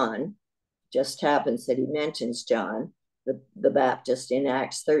John, just happens that he mentions John, the Baptist, in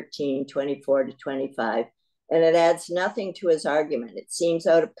Acts 13:24-25, and it adds nothing to his argument. It seems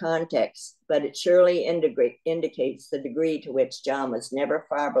out of context, but it surely indicates the degree to which John was never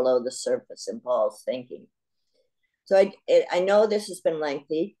far below the surface in Paul's thinking. So I know this has been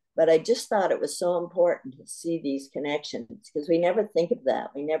lengthy, but I just thought it was so important to see these connections, because we never think of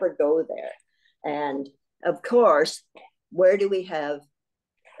that. We never go there. And of course, where do we have,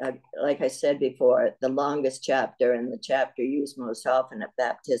 like I said before, the longest chapter and the chapter used most often at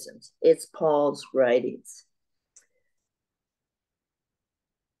baptisms? It's Paul's writings.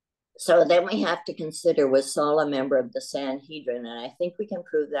 So then we have to consider, was Saul a member of the Sanhedrin? And I think we can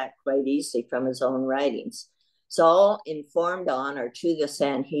prove that quite easily from his own writings. Saul informed on or to the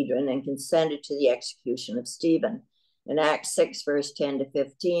Sanhedrin and consented to the execution of Stephen. In Acts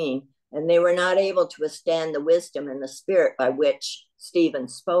 6:10-15, and they were not able to withstand the wisdom and the spirit by which Stephen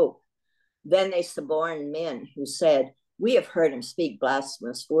spoke. Then they suborned men who said, "We have heard him speak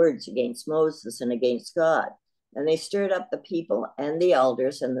blasphemous words against Moses and against God." And they stirred up the people and the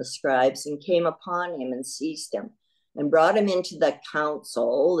elders and the scribes and came upon him and seized him and brought him into the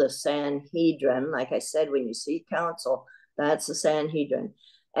council, the Sanhedrin. Like I said, when you see council, that's the Sanhedrin.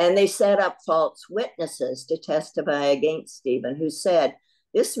 And they set up false witnesses to testify against Stephen, who said,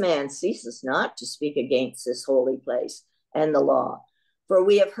 "This man ceases not to speak against this holy place and the law. For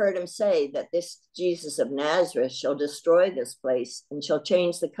we have heard him say that this Jesus of Nazareth shall destroy this place and shall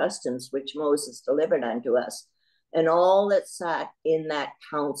change the customs which Moses delivered unto us." And all that sat in that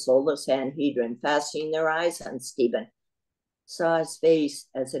council, the Sanhedrin, fastening their eyes on Stephen, saw his face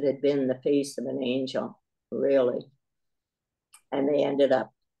as it had been the face of an angel, really. And they ended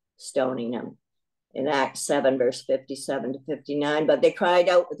up stoning him. In Acts 7:57-59, but they cried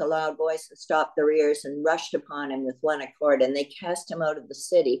out with a loud voice and stopped their ears and rushed upon him with one accord, and they cast him out of the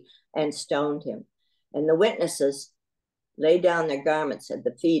city and stoned him. And the witnesses laid down their garments at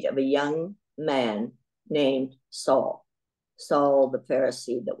the feet of a young man named Saul the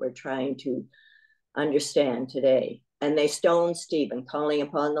Pharisee that we're trying to understand today. And they stoned Stephen, calling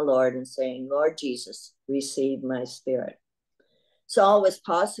upon the Lord and saying, "Lord Jesus, receive my spirit." Saul was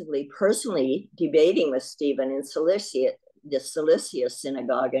possibly personally debating with Stephen in Cilicia, the Cilicia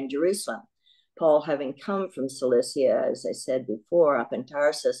synagogue in Jerusalem. Paul, having come from Cilicia, as I said before, up in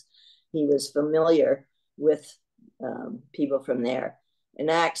Tarsus, he was familiar with people from there. In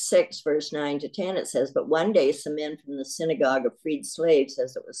Acts 6:9-10, it says, "But one day some men from the synagogue of freed slaves,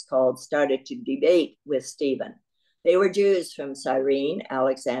 as it was called, started to debate with Stephen. They were Jews from Cyrene,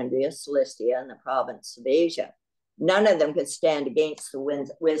 Alexandria, Cilicia, and the province of Asia. None of them could stand against the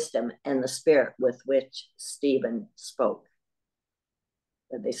wisdom and the spirit with which Stephen spoke.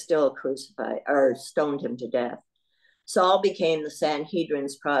 But they still crucified or stoned him to death. Saul became the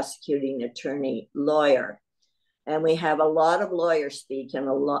Sanhedrin's prosecuting attorney lawyer. And we have a lot of lawyers speak in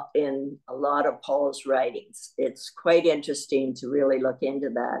a lot of Paul's writings. It's quite interesting to really look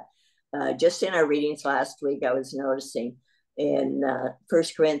into that. Just in our readings last week, I was noticing in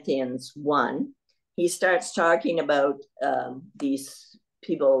 1 Corinthians 1, he starts talking about these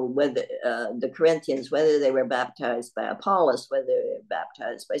people, whether the Corinthians, whether they were baptized by Apollos, whether they were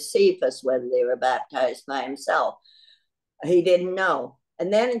baptized by Cephas, whether they were baptized by himself. He didn't know.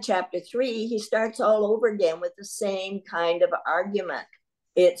 And then in chapter 3, he starts all over again with the same kind of argument.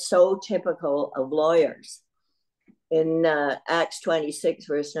 It's so typical of lawyers. In Acts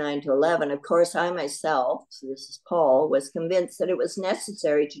 26:9-11, of course, I myself, so this is Paul, was convinced that it was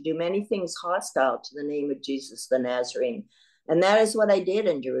necessary to do many things hostile to the name of Jesus the Nazarene. And that is what I did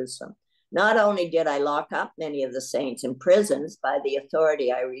in Jerusalem. Not only did I lock up many of the saints in prisons by the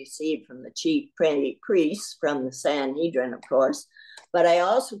authority I received from the chief priests, from the Sanhedrin, of course, but I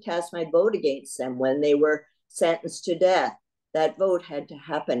also cast my vote against them when they were sentenced to death. That vote had to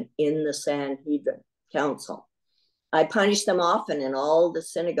happen in the Sanhedrin council. I punished them often in all the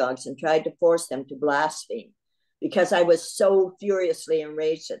synagogues and tried to force them to blaspheme because I was so furiously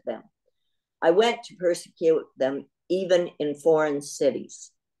enraged at them. I went to persecute them even in foreign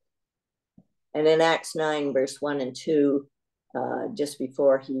cities. And in Acts 9, verse 1 and 2, just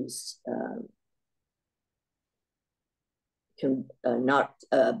before he's not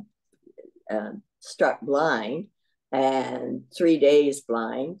struck blind, and 3 days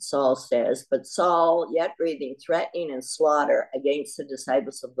blind, Saul says, but Saul, yet breathing threatening and slaughter against the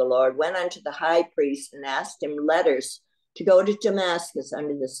disciples of the Lord, went unto the high priest and asked him letters to go to Damascus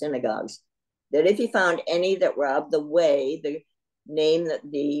unto the synagogues, that if he found any that were of the way, the name that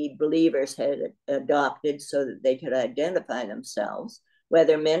the believers had adopted so that they could identify themselves,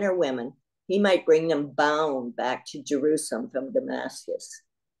 whether men or women, he might bring them bound back to Jerusalem from Damascus.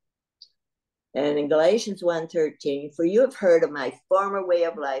 And in Galatians 1:13, for you have heard of my former way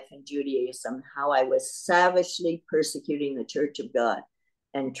of life in Judaism, how I was savagely persecuting the church of God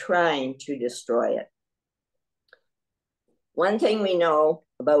and trying to destroy it. One thing we know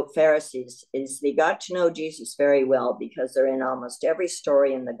about Pharisees is they got to know Jesus very well because they're in almost every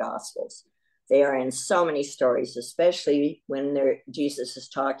story in the Gospels. They are in so many stories, especially when Jesus is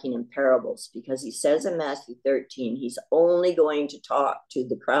talking in parables, because he says in Matthew 13, he's only going to talk to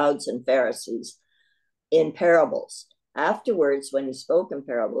the crowds and Pharisees in parables. Afterwards, when he spoke in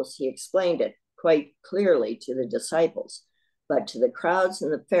parables, he explained it quite clearly to the disciples. But to the crowds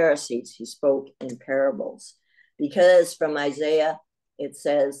and the Pharisees, he spoke in parables. Because from Isaiah, it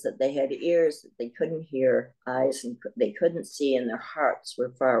says that they had ears that they couldn't hear, eyes and they couldn't see, and their hearts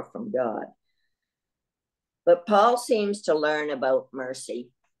were far from God. But Paul seems to learn about mercy,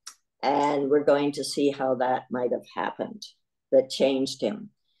 and we're going to see how that might have happened that changed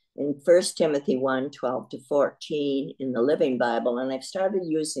him. In 1 Timothy 1:12-14 in the Living Bible, and I've started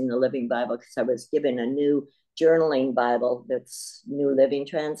using the Living Bible because I was given a new journaling Bible that's New Living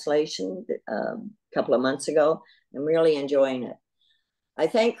Translation a couple of months ago. I'm really enjoying it. I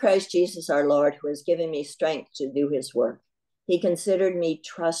thank Christ Jesus our Lord, who has given me strength to do his work. He considered me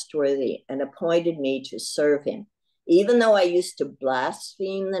trustworthy and appointed me to serve him. Even though I used to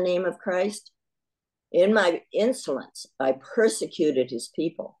blaspheme the name of Christ, in my insolence, I persecuted his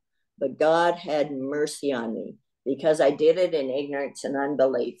people. But God had mercy on me because I did it in ignorance and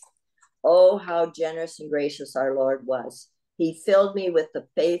unbelief. Oh, how generous and gracious our Lord was. He filled me with the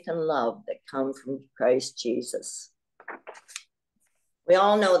faith and love that come from Christ Jesus. We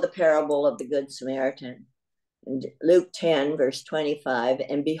all know the parable of the Good Samaritan. In Luke 10, verse 25,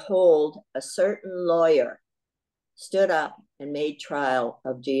 and behold, a certain lawyer stood up and made trial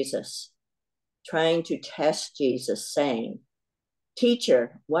of Jesus, trying to test Jesus, saying,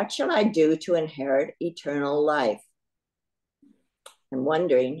 Teacher, what shall I do to inherit eternal life? I'm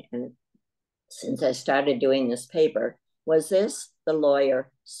wondering, and since I started doing this paper, was this the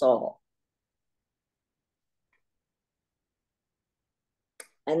lawyer Saul?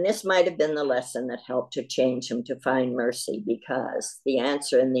 And this might have been the lesson that helped to change him to find mercy, because the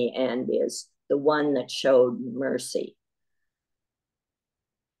answer in the end is the one that showed mercy.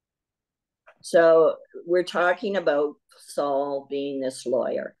 So we're talking about Saul being this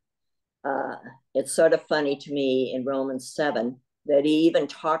lawyer. It's sort of funny to me in Romans 7 that he even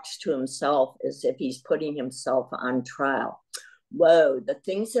talks to himself as if he's putting himself on trial. Whoa, the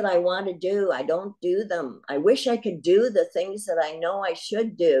things that I want to do, I don't do them. I wish I could do the things that I know I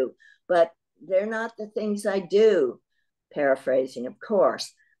should do, but they're not the things I do. Paraphrasing, of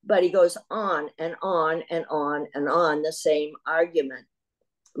course. But he goes on and on and on and on, the same argument,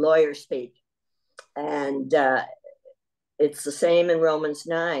 lawyer speak. And it's the same in Romans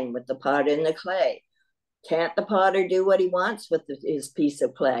 9 with the potter and the clay. Can't the potter do what he wants with his piece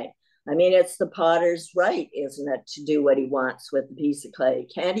of clay? I mean, it's the potter's right, isn't it, to do what he wants with the piece of clay?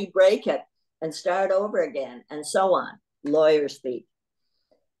 Can't he break it and start over again, and so on? Lawyer speak.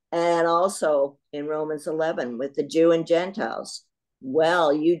 And also in Romans 11 with the Jew and Gentiles.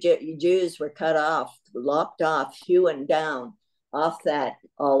 Well, you Jews were cut off, lopped off, hewn down off that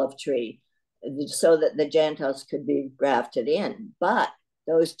olive tree so that the Gentiles could be grafted in. But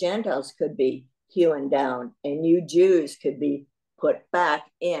those Gentiles could be hewn down and you Jews could be put back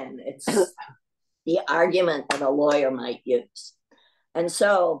in. It's the argument that a lawyer might use. And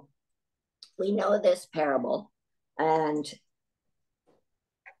so we know this parable, and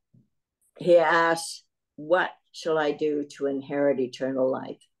he asks, what shall I do to inherit eternal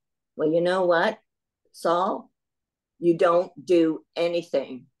life? Well, you know what, Saul? You don't do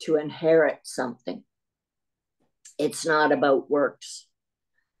anything to inherit something. It's not about works.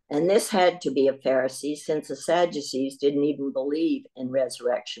 And this had to be a Pharisee, since the Sadducees didn't even believe in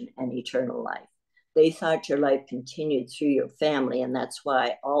resurrection and eternal life. They thought your life continued through your family, and that's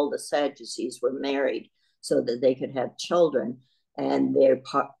why all the Sadducees were married, so that they could have children and their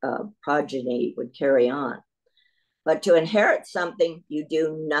progeny would carry on. But to inherit something, you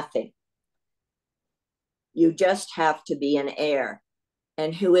do nothing. You just have to be an heir.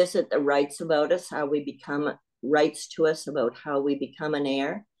 And who is it that writes about us, writes to us about how we become an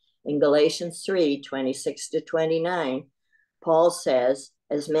heir? In Galatians 3:26-29, Paul says,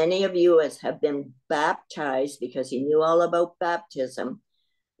 as many of you as have been baptized, because he knew all about baptism,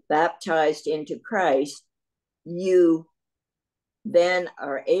 baptized into Christ, you then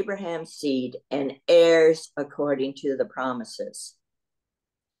are Abraham's seed and heirs according to the promises.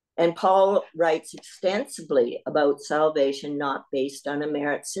 And Paul writes extensively about salvation not based on a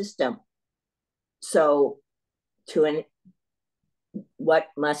merit system. So, what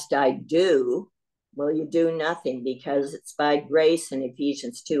must I do? Well, you do nothing, because it's by grace in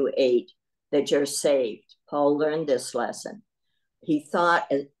Ephesians 2:8 that you're saved. Paul learned this lesson. He thought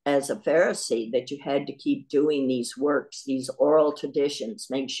as a Pharisee that you had to keep doing these works, these oral traditions,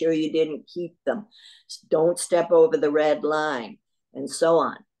 make sure you didn't keep them, don't step over the red line, and so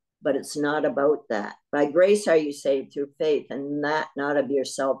on. But it's not about that. By grace are you saved through faith, and that not of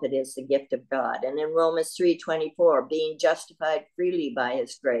yourself, it is the gift of God. And in Romans 3:24, being justified freely by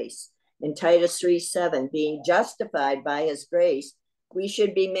his grace. In Titus 3:7, being justified by his grace, we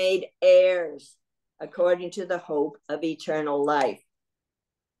should be made heirs according to the hope of eternal life.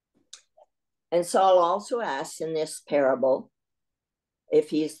 And Saul also asks in this parable, if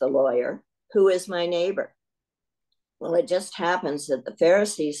he's the lawyer, who is my neighbor? Well, it just happens that the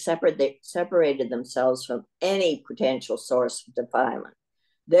Pharisees separated themselves from any potential source of defilement.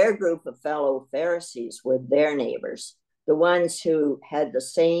 Their group of fellow Pharisees were their neighbors, the ones who had the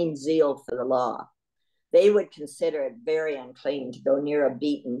same zeal for the law. They would consider it very unclean to go near a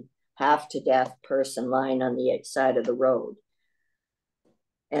beaten, half-to-death person lying on the side of the road.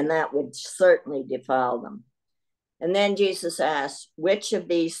 And that would certainly defile them. And then Jesus asked, which of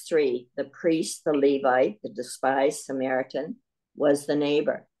these three, the priest, the Levite, the despised Samaritan, was the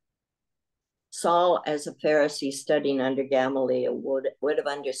neighbor? Saul, as a Pharisee studying under Gamaliel, would have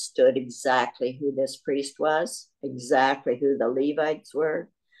understood exactly who this priest was, exactly who the Levites were,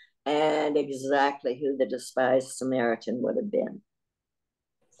 and exactly who the despised Samaritan would have been.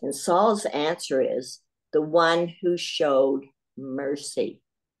 And Saul's answer is the one who showed mercy.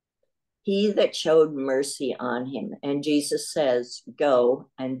 He that showed mercy on him. And Jesus says, go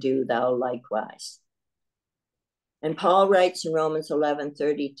and do thou likewise. And Paul writes in Romans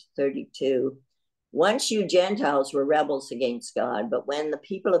 11:30-32, once you Gentiles were rebels against God, but when the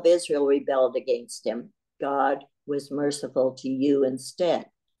people of Israel rebelled against him, God was merciful to you instead.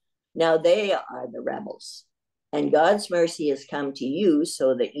 Now they are the rebels. And God's mercy has come to you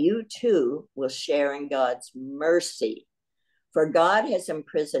so that you too will share in God's mercy. For God has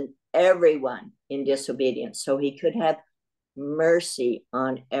imprisoned everyone in disobedience, so he could have mercy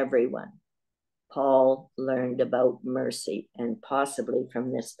on everyone. Paul learned about mercy, and possibly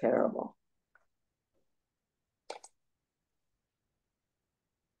from this parable.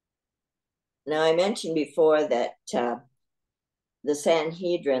 Now, I mentioned before that the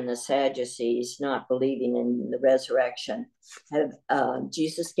Sanhedrin, the Sadducees, not believing in the resurrection,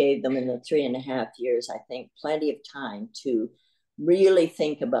 Jesus gave them in the 3.5 years, I think, plenty of time to really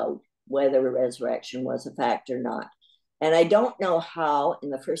think about whether a resurrection was a fact or not. And I don't know how in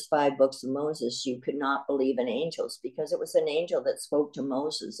the first 5 books of Moses you could not believe in angels, because it was an angel that spoke to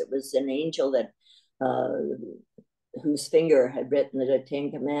Moses. It was an angel that whose finger had written the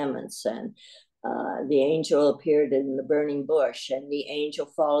 10 Commandments, and the angel appeared in the burning bush, and the angel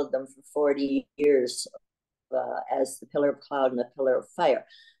followed them for 40 years as the pillar of cloud and the pillar of fire.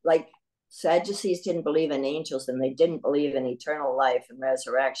 Like, Sadducees didn't believe in angels, and they didn't believe in eternal life and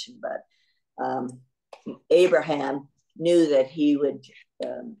resurrection, but Abraham knew that he would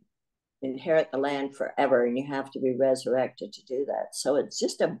inherit the land forever, and you have to be resurrected to do that. So it's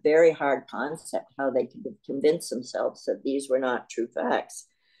just a very hard concept how they could convince themselves that these were not true facts.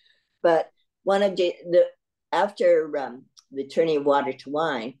 But one of after the turning of water to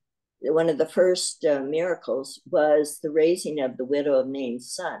wine, one of the first miracles was the raising of the widow of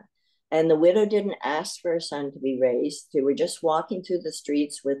Nain's son. And the widow didn't ask for a son to be raised. They were just walking through the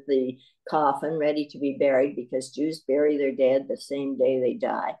streets with the coffin ready to be buried, because Jews bury their dead the same day they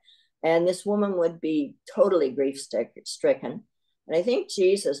die. And this woman would be totally grief-stricken. And I think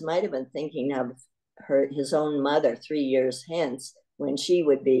Jesus might have been thinking of his own mother 3 years hence, when she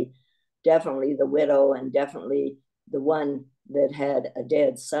would be definitely the widow and definitely the one that had a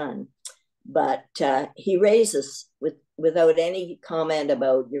dead son. But he raises without any comment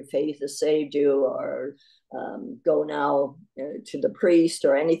about your faith has saved you, or go now to the priest,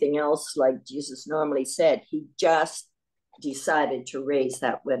 or anything else like Jesus normally said. He just decided to raise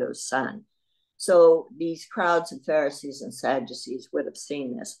that widow's son. So these crowds of Pharisees and Sadducees would have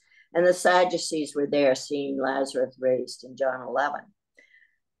seen this. And the Sadducees were there seeing Lazarus raised in John 11.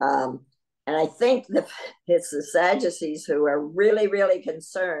 And I think it's the Sadducees who are really, really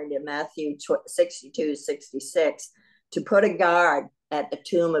concerned in Matthew 62, 66 to put a guard at the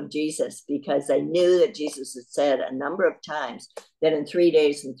tomb of Jesus, because they knew that Jesus had said a number of times that in 3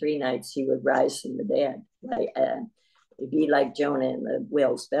 days and 3 nights he would rise from the dead. He'd be like Jonah in the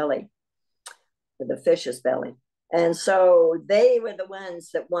whale's belly, or the fish's belly. And so they were the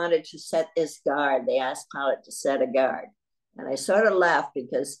ones that wanted to set this guard. They asked Pilate to set a guard. And I sort of laughed,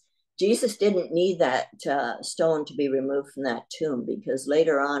 because Jesus didn't need that stone to be removed from that tomb, because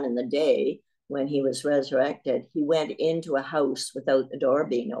later on in the day, when he was resurrected, he went into a house without the door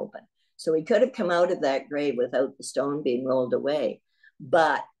being open. So he could have come out of that grave without the stone being rolled away.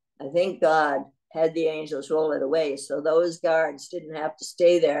 But I think God had the angels roll it away, so those guards didn't have to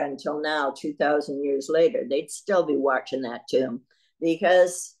stay there until now, 2,000 years later. They'd still be watching that tomb,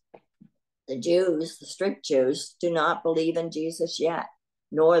 because the Jews, the strict Jews, do not believe in Jesus yet,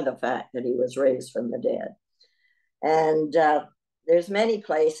 nor the fact that he was raised from the dead. And there's many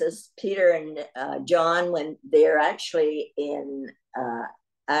places, Peter and John, when they're actually in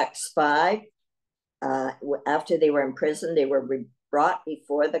Acts 5, after they were in prison, they were brought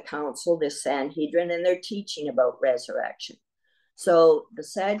before the council, the Sanhedrin, and they're teaching about resurrection. So the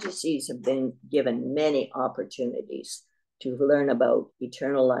Sadducees have been given many opportunities to learn about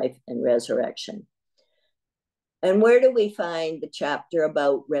eternal life and resurrection. And where do we find the chapter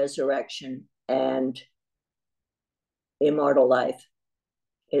about resurrection and immortal life?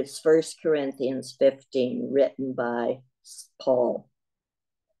 It's 1 Corinthians 15, written by Paul.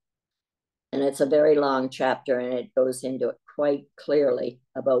 And it's a very long chapter, and it goes into it quite clearly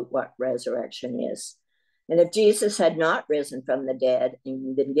about what resurrection is. And if Jesus had not risen from the dead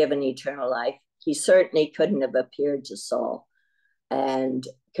and been given eternal life, he certainly couldn't have appeared to Saul and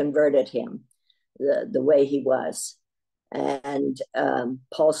converted him the way he was. And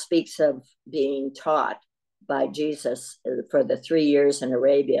Paul speaks of being taught by Jesus for the 3 years in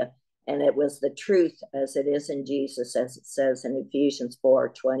Arabia, and it was the truth as it is in Jesus, as it says in Ephesians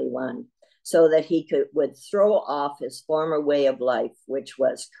 4:21, so that he would throw off his former way of life, which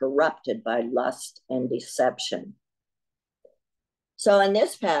was corrupted by lust and deception. So in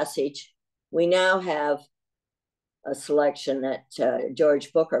this passage, we now have a selection that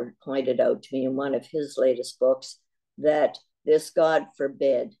George Booker pointed out to me in one of his latest books, that this God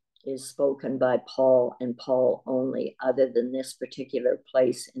forbid is spoken by Paul and Paul only, other than this particular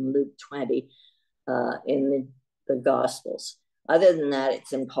place in Luke 20 in the Gospels. Other than that,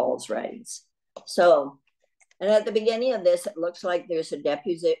 it's in Paul's writings. So, and at the beginning of this, it looks like there's a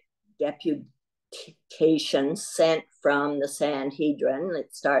deputation sent from the Sanhedrin.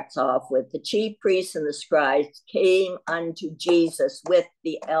 It starts off with the chief priests and the scribes came unto Jesus with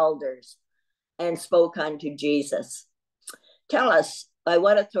the elders and spoke unto Jesus. Tell us, by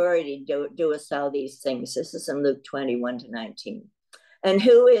what authority doest thou these things? This is in Luke 21-19. And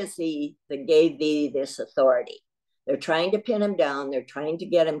who is he that gave thee this authority? They're trying to pin him down. They're trying to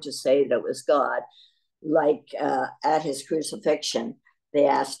get him to say that it was God. Like at his crucifixion, they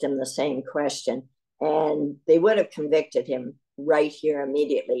asked him the same question, and they would have convicted him right here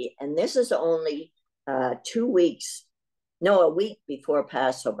immediately. And this is only a week before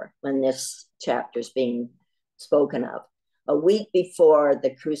Passover, when this chapter is being spoken of. A week before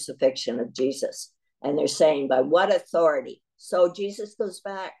the crucifixion of Jesus. And they're saying, by what authority? So Jesus goes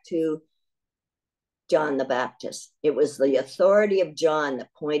back to John the Baptist. It was the authority of John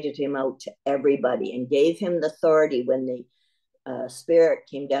that pointed him out to everybody and gave him the authority when the Spirit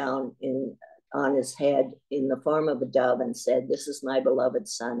came down on his head in the form of a dove and said, this is my beloved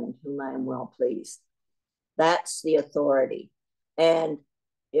Son in whom I am well pleased. That's the authority. And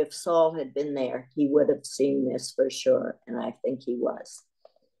if Saul had been there, he would have seen this for sure. And I think he was.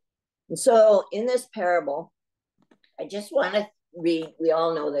 And so in this parable, I just want to read, we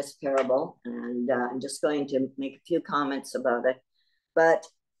all know this parable, and I'm just going to make a few comments about it. But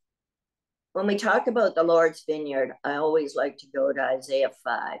when we talk about the Lord's vineyard, I always like to go to Isaiah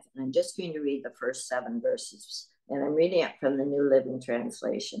 5. And I'm just going to read the first 7 verses. And I'm reading it from the New Living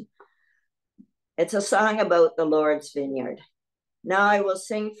Translation. It's a song about the Lord's vineyard. Now I will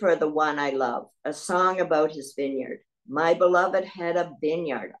sing for the one I love, a song about his vineyard. My beloved had a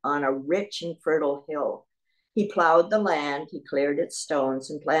vineyard on a rich and fertile hill. He plowed the land, he cleared its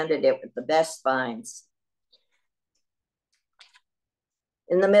stones, and planted it with the best vines.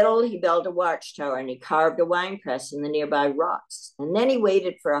 In the middle, he built a watchtower, and he carved a winepress in the nearby rocks. And then he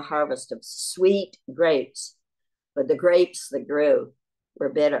waited for a harvest of sweet grapes. But the grapes that grew were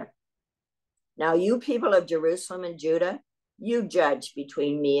bitter. Now you people of Jerusalem and Judah, You judge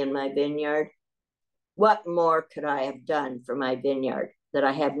between me and my vineyard. What more could I have done for my vineyard that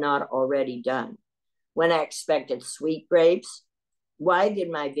I have not already done? When I expected sweet grapes, why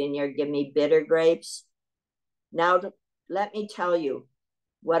did my vineyard give me bitter grapes? Now let me tell you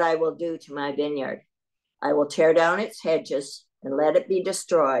what I will do to my vineyard. I will tear down its hedges and let it be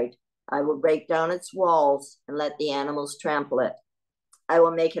destroyed. I will break down its walls and let the animals trample it. I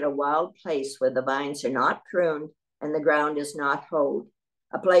will make it a wild place where the vines are not pruned and the ground is not hoed,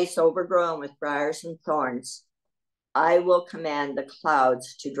 a place overgrown with briars and thorns. I will command the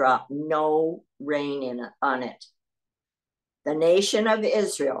clouds to drop no rain on it. The nation of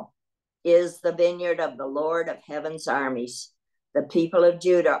Israel is the vineyard of the Lord of heaven's armies. The people of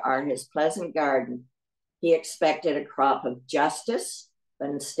Judah are his pleasant garden. He expected a crop of justice, but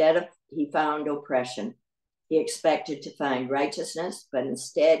instead he found oppression. He expected to find righteousness, but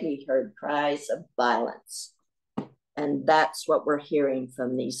instead he heard cries of violence. And that's what we're hearing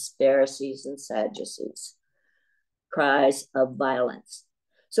from these Pharisees and Sadducees. Cries of violence.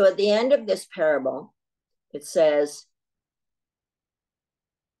 So at the end of this parable, it says,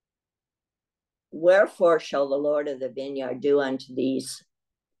 wherefore shall the Lord of the vineyard do unto these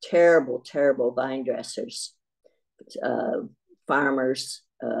terrible, terrible vine dressers, farmers,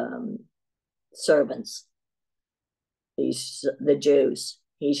 servants, the Jews?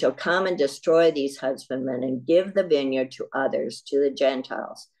 He shall come and destroy these husbandmen and give the vineyard to others, to the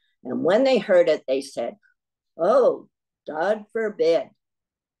Gentiles. And when they heard it, they said, oh, God forbid.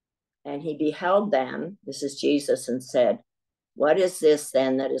 And he beheld them, this is Jesus, and said, what is this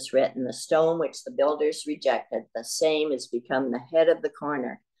then that is written? The stone which the builders rejected, the same is become the head of the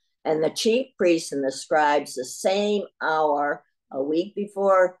corner. And the chief priests and the scribes, the same hour, a week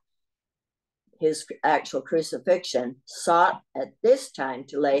before his actual crucifixion, sought at this time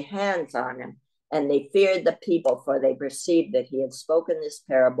to lay hands on him. And they feared the people, for they perceived that he had spoken this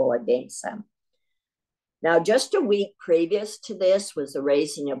parable against them. Now, just a week previous to this was the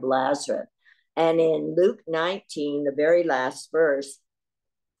raising of Lazarus. And in Luke 19, the very last verse,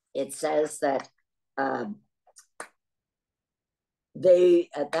 it says that they,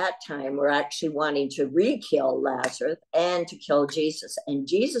 at that time, were actually wanting to re-kill Lazarus and to kill Jesus. And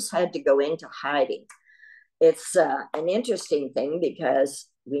Jesus had to go into hiding. It's an interesting thing because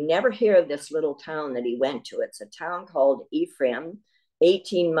we never hear of this little town that he went to. It's a town called Ephraim,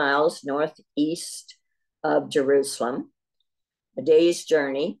 18 miles northeast of Jerusalem, a day's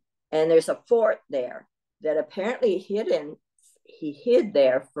journey. And there's a fort there that apparently he hid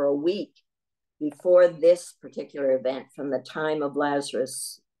there for a week before this particular event from the time of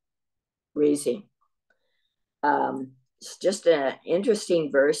Lazarus' raising. It's just an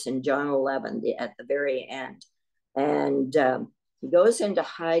interesting verse in John 11 at the very end. And he goes into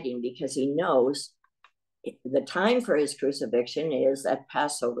hiding because he knows the time for his crucifixion is at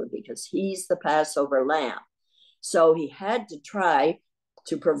Passover because he's the Passover lamb. So he had to try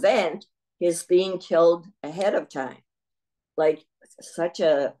to prevent his being killed ahead of time. Like such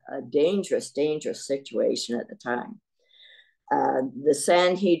a dangerous, dangerous situation at the time. The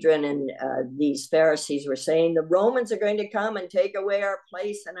Sanhedrin and these Pharisees were saying, the Romans are going to come and take away our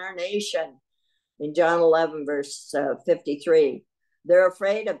place in our nation. In John 11, verse 53, they're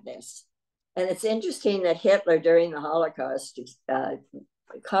afraid of this. And it's interesting that Hitler during the Holocaust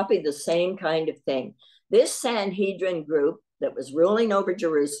copied the same kind of thing. This Sanhedrin group that was ruling over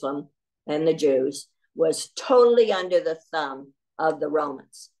Jerusalem and the Jews was totally under the thumb of the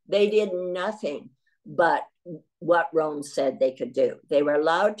Romans. They did nothing but what Rome said they could do. They were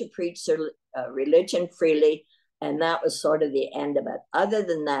allowed to preach their religion freely, and that was sort of the end of it. Other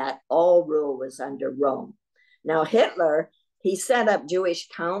than that, all rule was under Rome. Now, Hitler, he set up Jewish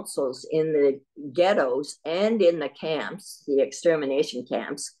councils in the ghettos and in the camps, the extermination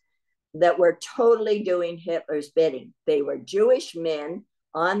camps, that were totally doing Hitler's bidding. They were Jewish men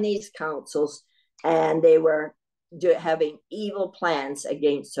on these councils, and they were having evil plans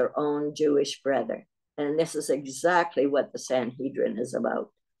against their own Jewish brethren. And this is exactly what the Sanhedrin is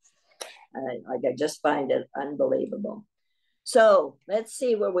about. I just find it unbelievable. So let's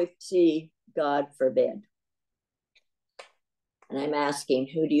see where we see God forbid. And I'm asking,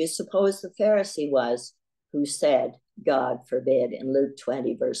 who do you suppose the Pharisee was who said, God forbid, in Luke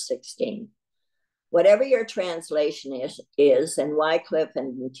 20, verse 16? Whatever your translation is, and Wycliffe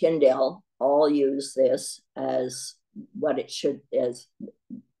and Tyndale all use this as what it should, as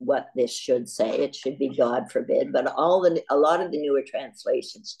what this should say. It should be God forbid, but a lot of the newer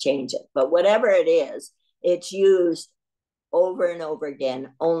translations change it. But whatever it is, it's used over and over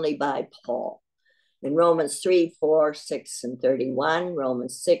again only by Paul. In Romans 3, 4, 6, and 31,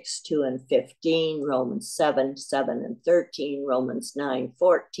 Romans 6, 2 and 15, Romans 7, 7 and 13, Romans 9,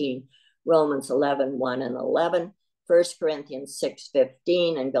 14, Romans 11, 1 and 11, 1 Corinthians 6,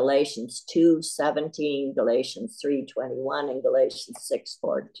 15, and Galatians 2, 17, Galatians 3, 21, and Galatians 6,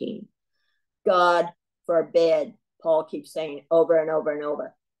 14. God forbid, Paul keeps saying over and over and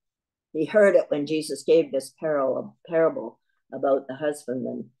over. He heard it when Jesus gave this parable about the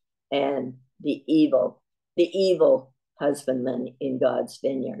husbandman and the evil husbandman in God's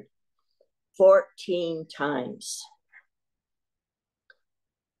vineyard. 14 times.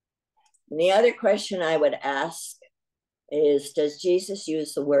 And the other question I would ask is, does Jesus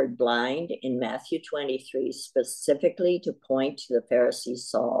use the word blind in Matthew 23 specifically to point to the Pharisee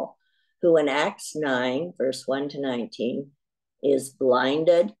Saul, who in Acts 9, verse 1 to 19, is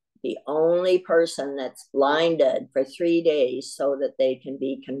blinded, the only person that's blinded for 3 days so that they can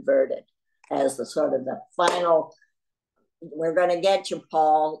be converted, as the sort of the final, we're going to get you,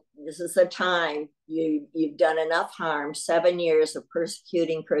 Paul. This is the time. You've done enough harm, 7 years of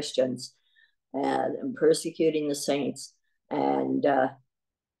persecuting Christians and persecuting the saints. And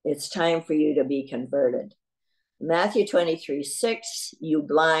it's time for you to be converted. Matthew 23, 6, you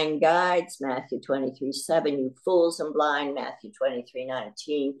blind guides. Matthew 23, 7, you fools and blind. Matthew 23,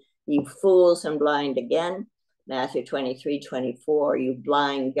 19, you fools and blind again. Matthew 23, 24, you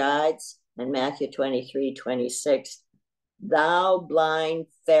blind guides. And Matthew 23, 26, thou blind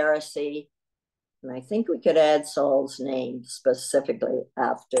Pharisee. And I think we could add Saul's name specifically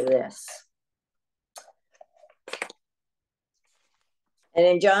after this. And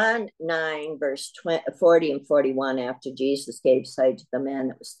in John 9, verse 40 and 41, after Jesus gave sight to the man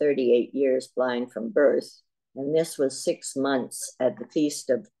that was 38 years blind from birth, and this was 6 months at the Feast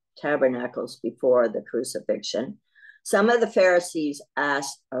of Tabernacles before the crucifixion, some of the Pharisees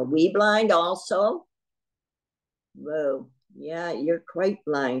asked, are we blind also? Whoa, yeah, you're quite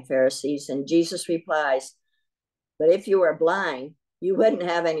blind, Pharisees. And Jesus replies, but if you were blind, you wouldn't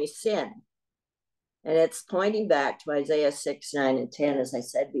have any sin. And it's pointing back to Isaiah 6, 9, and 10, as I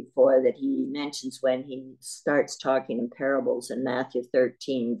said before, that he mentions when he starts talking in parables in Matthew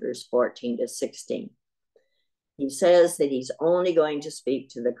 13, verse 14 to 16. He says that he's only going to speak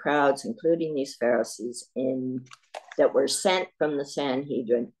to the crowds, including these Pharisees, that were sent from the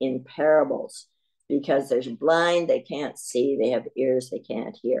Sanhedrin in parables, because they're blind, they can't see, they have ears, they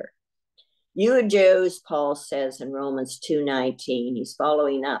can't hear. You Jews, Paul says in Romans 2:19, he's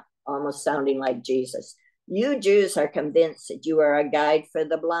following up, almost sounding like Jesus. You Jews are convinced that you are a guide for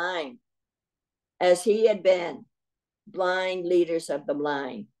the blind, as he had been, blind leaders of the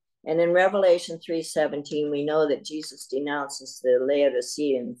blind. And in Revelation 3:17, we know that Jesus denounces the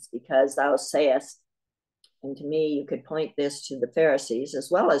Laodiceans because thou sayest, and to me, you could point this to the Pharisees as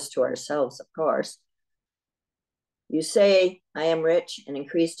well as to ourselves, of course. You say, I am rich and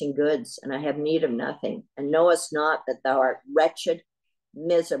increased in goods, and I have need of nothing, and knowest not that thou art wretched,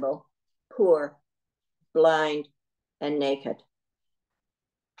 miserable, poor, blind, and naked.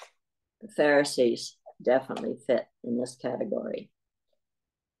 The Pharisees definitely fit in this category.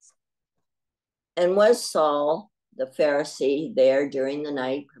 And was Saul, the Pharisee, there during the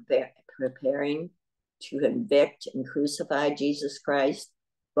night preparing to convict and crucify Jesus Christ,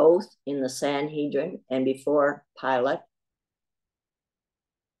 both in the Sanhedrin and before Pilate?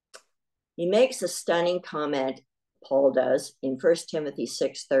 He makes a stunning comment, Paul does, in 1 Timothy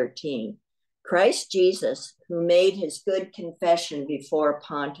 6:13. Christ Jesus, who made his good confession before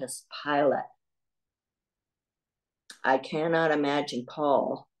Pontius Pilate. I cannot imagine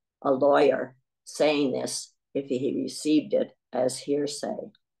Paul, a lawyer, saying this if he received it as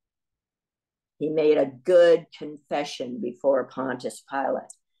hearsay. He made a good confession before Pontius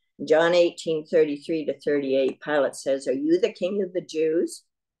Pilate. John 18:33 to 38, Pilate says, are you the king of the Jews?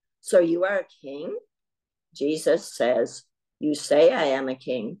 So you are a king? Jesus says, you say I am a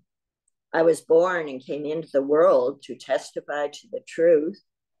king. I was born and came into the world to testify to the truth.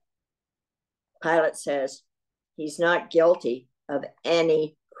 Pilate says, he's not guilty of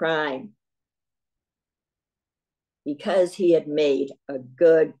any crime, because he had made a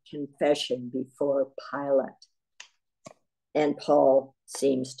good confession before Pilate. And Paul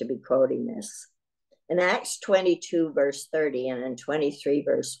seems to be quoting this. In Acts 22, verse 30, and in 23,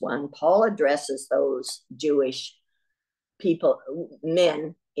 verse 1, Paul addresses those Jewish people,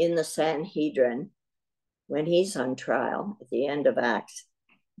 men in the Sanhedrin, when he's on trial at the end of Acts,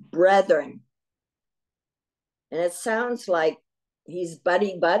 brethren. And it sounds like he's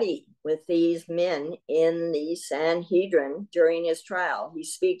buddy-buddy with these men in the Sanhedrin during his trial. He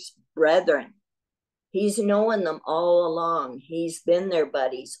speaks brethren. He's known them all along. He's been their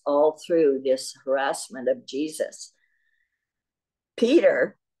buddies all through this harassment of Jesus.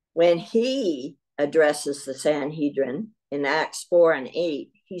 Peter, when he addresses the Sanhedrin in Acts 4 and 8,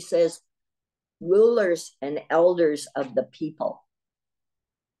 he says, rulers and elders of the people.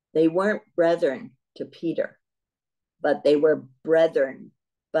 They weren't brethren to Peter, but they were brethren,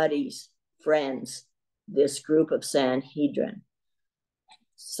 buddies, friends, this group of Sanhedrin.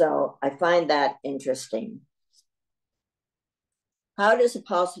 So I find that interesting. How does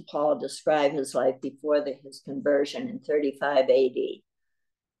Apostle Paul describe his life before his conversion in 35 AD?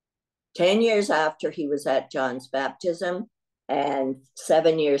 10 years after he was at John's baptism and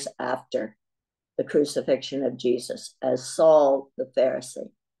 7 years after the crucifixion of Jesus as Saul the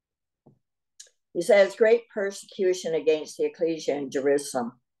Pharisee. He says great persecution against the ecclesia in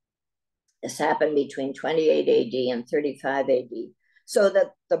Jerusalem. This happened between 28 AD and 35 AD. So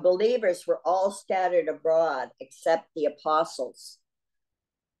that the believers were all scattered abroad except the apostles.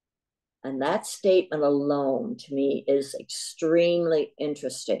 And that statement alone to me is extremely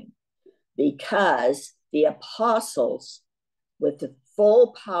interesting because the apostles, with the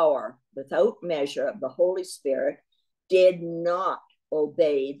full power, without measure of the Holy Spirit, did not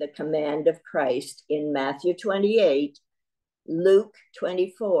obey the command of Christ in Matthew 28, Luke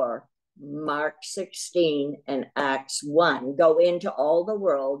 24, Mark 16, and Acts 1. Go into all the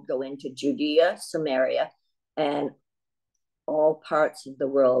world, go into Judea, Samaria, and all parts of the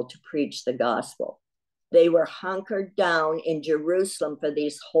world to preach the gospel. They were hunkered down in Jerusalem for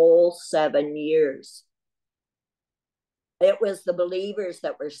these whole 7 years. It was the believers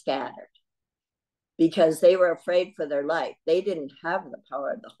that were scattered because they were afraid for their life. They didn't have the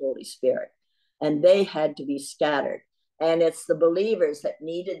power of the Holy Spirit, and they had to be scattered. And it's the believers that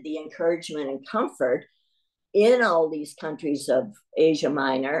needed the encouragement and comfort in all these countries of Asia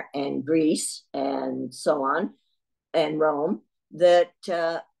Minor and Greece and so on, and Rome, that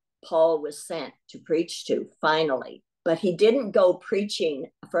Paul was sent to preach to finally. But he didn't go preaching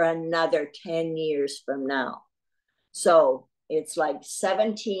for another 10 years from now. So it's like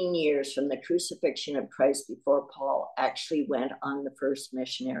 17 years from the crucifixion of Christ before Paul actually went on the first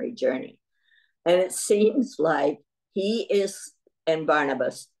missionary journey. And it seems like he is and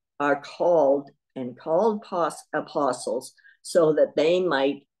Barnabas are called apostles so that they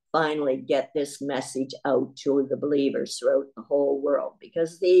might finally get this message out to the believers throughout the whole world,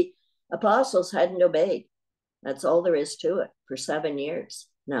 because the apostles hadn't obeyed. That's all there is to it for 7 years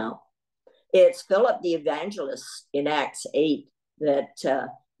now. It's Philip the evangelist in Acts 8 that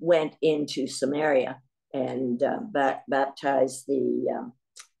went into Samaria and baptized the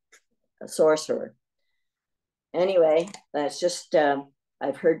sorcerer. Anyway, that's just,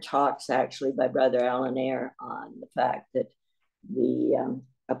 I've heard talks actually by Brother Alan Eyre on the fact that the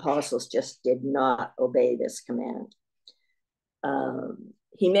apostles just did not obey this command.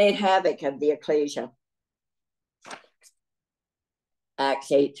 He made havoc of the ecclesia.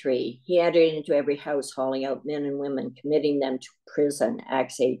 Acts 8:3. He entered into every house, hauling out men and women, committing them to prison.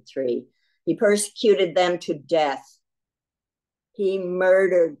 Acts 8:3. He persecuted them to death. He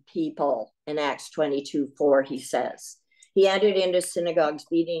murdered people in Acts 22:4, he says. He entered into synagogues,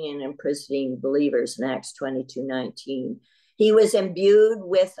 beating and imprisoning believers in Acts 22:19. He was imbued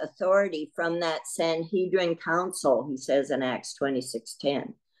with authority from that Sanhedrin council, he says in Acts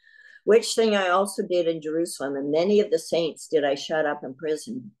 26:10. Which thing I also did in Jerusalem, and many of the saints did I shut up in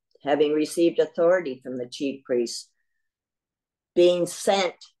prison, having received authority from the chief priests. Being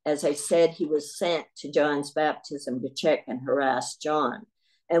sent, as I said, he was sent to John's baptism to check and harass John.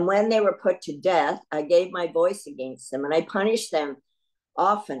 And when they were put to death, I gave my voice against them, and I punished them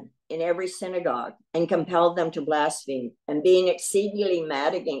often in every synagogue and compelled them to blaspheme. And being exceedingly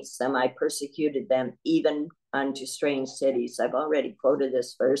mad against them, I persecuted them even unto strange cities. I've already quoted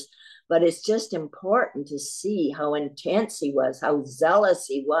this verse, but it's just important to see how intense he was, how zealous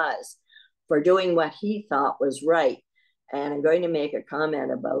he was for doing what he thought was right. And I'm going to make a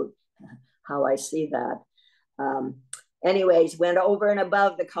comment about how I see that. Anyways, went over and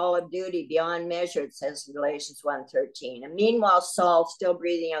above the call of duty beyond measure, it says in Galatians 1:13. And meanwhile, Saul, still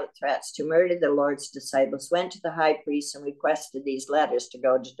breathing out threats to murder the Lord's disciples, went to the high priest and requested these letters to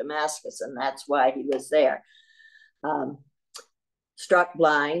go to Damascus, and that's why he was there. Struck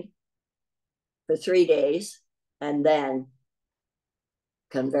blind for 3 days and then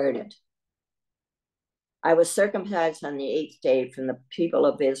converted. I was circumcised on the 8th day from the people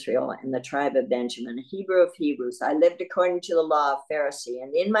of Israel and the tribe of Benjamin, a Hebrew of Hebrews. I lived according to the law of Pharisee,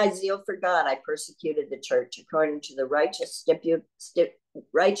 and in my zeal for God, I persecuted the church according to the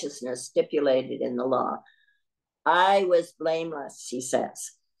righteousness stipulated in the law. I was blameless, he says.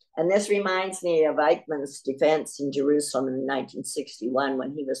 And this reminds me of Eichmann's defense in Jerusalem in 1961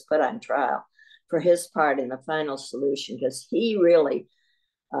 when he was put on trial for his part in the final solution, because he really,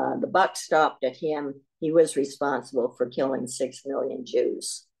 the buck stopped at him. He was responsible for killing 6 million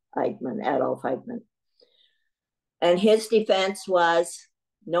Jews, Adolf Eichmann. And his defense was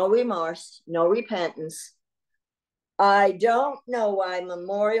no remorse, no repentance. I don't know why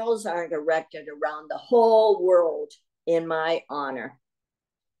memorials aren't erected around the whole world in my honor.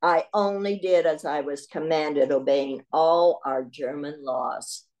 I only did as I was commanded, obeying all our German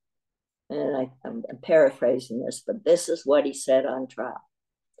laws. And I'm paraphrasing this, but this is what he said on trial.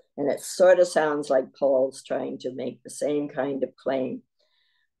 And it sort of sounds like Paul's trying to make the same kind of claim.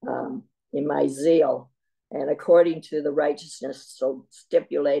 In my zeal, and according to the righteousness so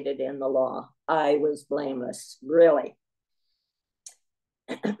stipulated in the law, I was blameless, really.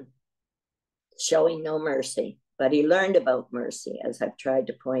 Showing no mercy, but he learned about mercy, as I've tried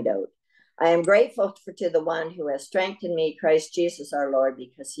to point out. I am grateful to the one who has strengthened me, Christ Jesus our Lord,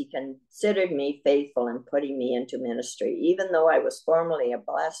 because he considered me faithful in putting me into ministry, even though I was formerly a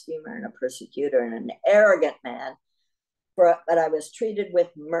blasphemer and a persecutor and an arrogant man, but I was treated with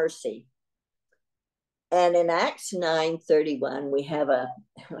mercy. And in Acts 9:31, we have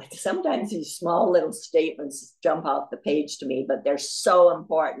sometimes these small little statements jump off the page to me, but they're so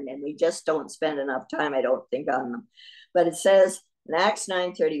important, and we just don't spend enough time, I don't think, on them. But it says in Acts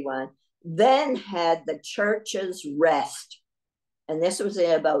 9:31, then had the churches rest. And this was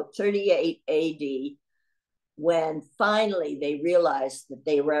in about 38 AD, when finally they realized that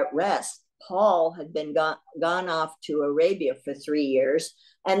they were at rest. Paul had been gone off to Arabia for 3 years,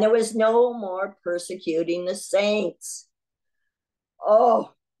 and there was no more persecuting the saints.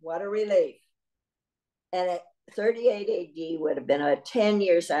 Oh, what a relief. And at 38 AD would have been 10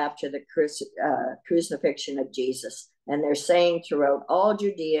 years after the crucifixion of Jesus. And they're saying throughout all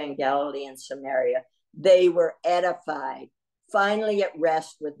Judea and Galilee and Samaria, they were edified, finally at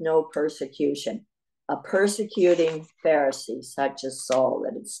rest with no persecution. A persecuting Pharisee such as Saul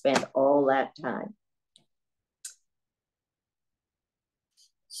that had spent all that time.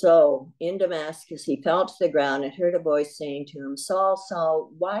 So in Damascus, he fell to the ground and heard a voice saying to him, Saul, Saul,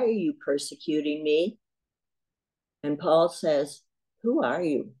 why are you persecuting me? And Paul says, who are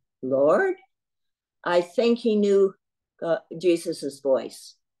you, Lord? I think he knew Jesus's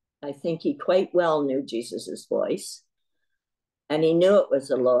voice. I think he quite well knew Jesus's voice. And he knew it was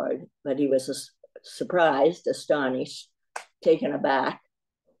the Lord, but he was surprised, astonished, taken aback.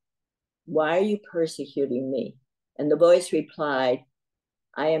 Why are you persecuting me? And the voice replied,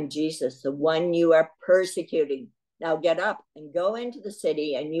 I am Jesus, the one you are persecuting. Now get up and go into the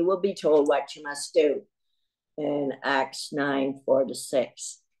city, and you will be told what you must do. In Acts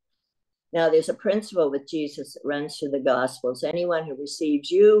 9:4-6. Now there's a principle with Jesus that runs through the Gospels. Anyone who receives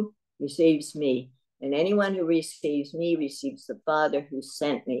you receives me. And anyone who receives me receives the Father who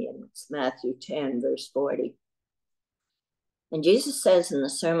sent me. And it's Matthew 10:40. And Jesus says in the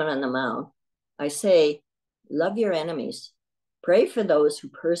Sermon on the Mount, I say, love your enemies. Pray for those who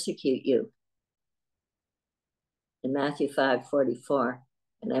persecute you. In Matthew 5:44.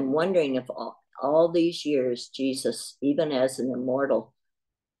 And I'm wondering if all these years, Jesus, even as an immortal,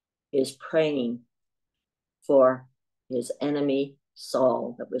 is praying for his enemy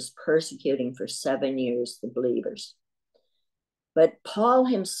Saul that was persecuting for 7 years the believers. But Paul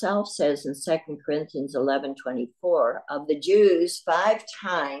himself says in 2 Corinthians 11:24, of the Jews 5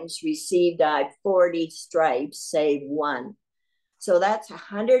 times received I 40 stripes, save one. So that's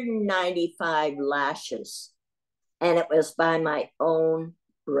 195 lashes. And it was by my own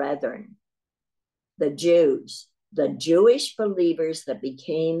brethren, the Jews, the Jewish believers that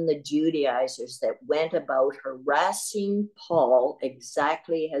became the Judaizers that went about harassing Paul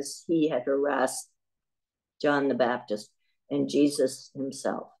exactly as he had harassed John the Baptist and Jesus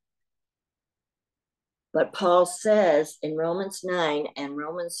himself. But Paul says in Romans 9 and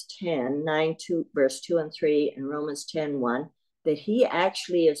Romans 10, 9, verse 2 and 3, and Romans 10:1, that he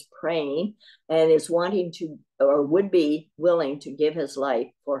actually is praying and is wanting to, or would be willing to give his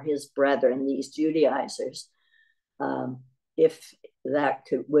life for his brethren, these Judaizers, if that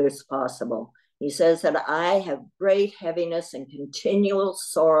was possible. He says that I have great heaviness and continual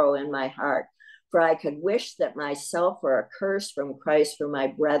sorrow in my heart, for I could wish that myself were accursed from Christ for my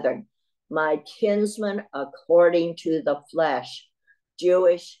brethren, my kinsmen according to the flesh,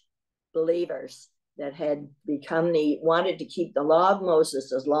 Jewish believers that had wanted to keep the law of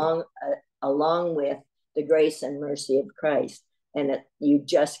Moses along with the grace and mercy of Christ. And you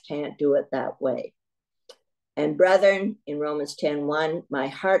just can't do it that way. And brethren, in Romans 10:1, my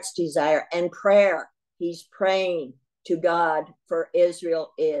heart's desire and prayer, he's praying to God for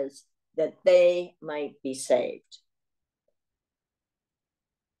Israel is that they might be saved.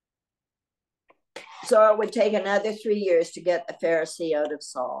 So it would take another 3 years to get the Pharisee out of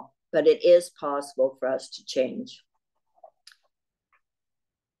Saul, but it is possible for us to change.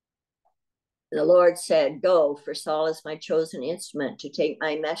 The Lord said, "Go, for Saul is my chosen instrument to take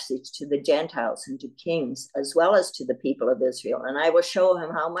my message to the Gentiles and to kings, as well as to the people of Israel. And I will show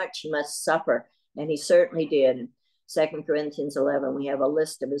him how much he must suffer." And he certainly did. In 2 Corinthians 11, we have a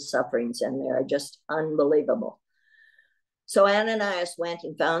list of his sufferings, and they are just unbelievable. So Ananias went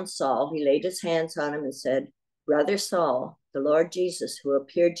and found Saul. He laid his hands on him and said, "Brother Saul, the Lord Jesus, who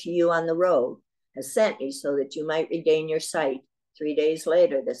appeared to you on the road, has sent me so that you might regain your sight." 3 days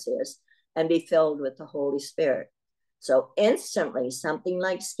later, this is, "and be filled with the Holy Spirit." So instantly, something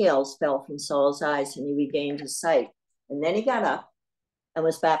like scales fell from Saul's eyes and he regained his sight. And then he got up and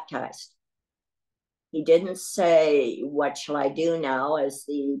was baptized. He didn't say, "What shall I do now?" as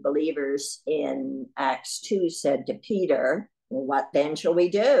the believers in Acts 2 said to Peter, "Well, what then shall we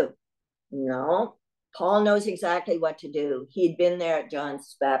do?" No, Paul knows exactly what to do. He'd been there at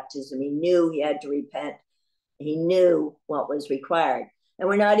John's baptism. He knew he had to repent. He knew what was required. And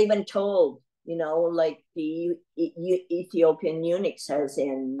we're not even told, like the Ethiopian eunuch says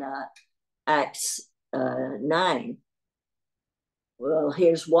in Acts 9, "Well,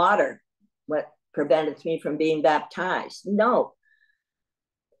 here's water. What preventeth me from being baptized?" No.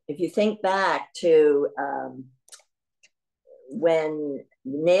 If you think back to when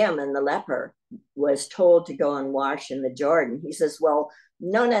Naaman the leper was told to go and wash in the Jordan, he says, "Well,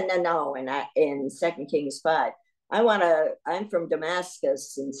 no. In 2 Kings 5, I'm from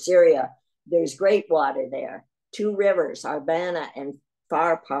Damascus in Syria. There's great water there. 2 rivers, Arbana and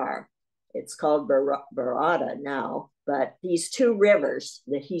Pharpar. It's called Barada now, but these 2 rivers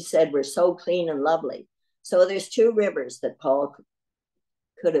that he said were so clean and lovely. So there's 2 rivers that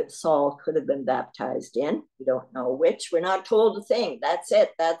Saul could have been baptized in. We don't know which. We're not told a thing. That's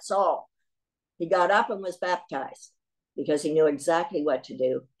it. That's all. He got up and was baptized because he knew exactly what to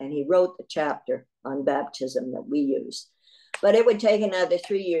do. And he wrote the chapter on baptism that we use. But it would take another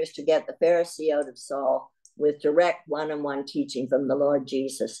 3 years to get the Pharisee out of Saul with direct one-on-one teaching from the Lord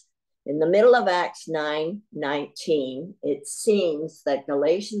Jesus. In the middle of Acts 9:19, it seems that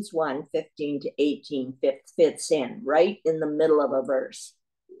Galatians 1:15 to 18 fits in right in the middle of a verse.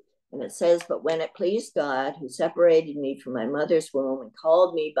 And it says, "But when it pleased God, who separated me from my mother's womb and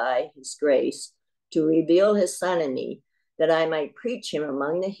called me by his grace to reveal his Son in me, that I might preach him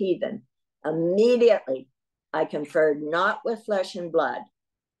among the heathen, immediately I conferred not with flesh and blood,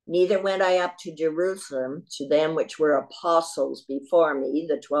 neither went I up to Jerusalem to them which were apostles before me,"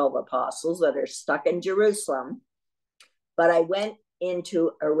 the 12 apostles that are stuck in Jerusalem, "but I went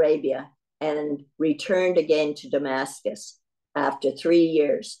into Arabia and returned again to Damascus after 3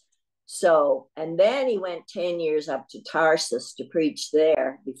 years." So, and then he went 10 years up to Tarsus to preach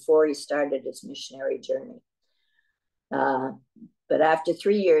there before he started his missionary journey. But after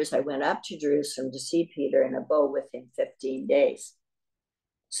 3 years, I went up to Jerusalem to see Peter and abode with him 15 days.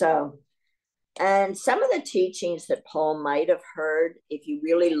 So, and some of the teachings that Paul might have heard, if you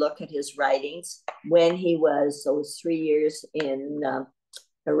really look at his writings, when he was those 3 years in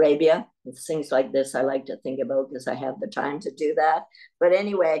Arabia, it's things like this I like to think about because I have the time to do that. But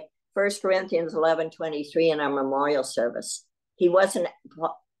anyway, 1 Corinthians 11:23 in our memorial service,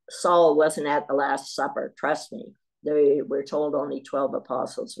 Saul wasn't at the Last Supper, trust me. We're told only 12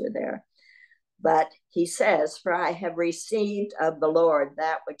 apostles were there. But he says, "For I have received of the Lord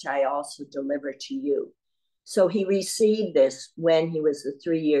that which I also delivered to you." So he received this when he was the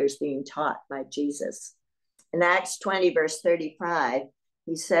 3 years being taught by Jesus. In Acts 20, verse 35,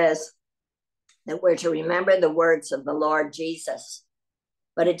 he says that we're to remember the words of the Lord Jesus.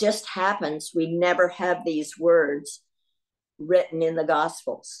 But it just happens we never have these words written in the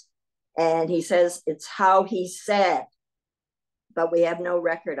Gospels. And he says it's how he said, but we have no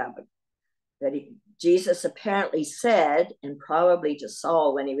record of it. That Jesus apparently said, and probably to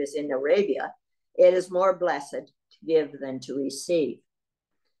Saul when he was in Arabia, "It is more blessed to give than to receive."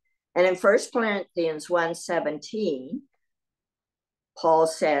 And in 1 Corinthians 1:17, Paul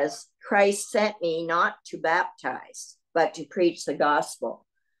says, "Christ sent me not to baptize, but to preach the gospel."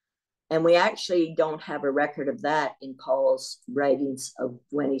 And we actually don't have a record of that in Paul's writings of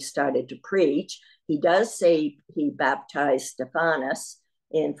when he started to preach. He does say he baptized Stephanus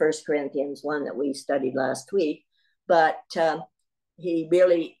in 1 Corinthians 1 that we studied last week, but he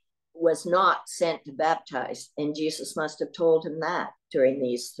really was not sent to baptize, and Jesus must have told him that during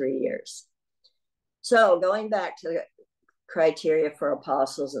these 3 years. So going back to the criteria for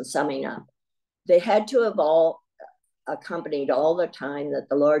apostles and summing up, they had to have all accompanied all the time that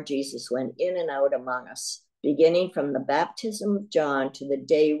the Lord Jesus went in and out among us, beginning from the baptism of John to the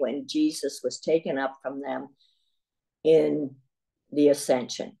day when Jesus was taken up from them in the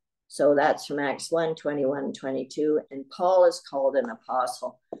ascension. So that's from Acts 1, 21, 22. And Paul is called an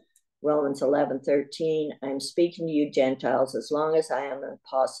apostle. Romans 11:13, I'm speaking to you Gentiles as long as I am an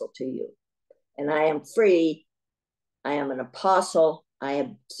apostle to you. And I am free. I am an apostle. I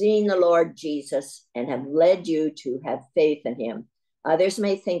have seen the Lord Jesus and have led you to have faith in him. Others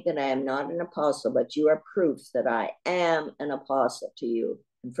may think that I am not an apostle, but you are proof that I am an apostle to you.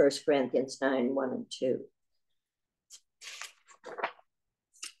 In 1 Corinthians 9, 1 and 2.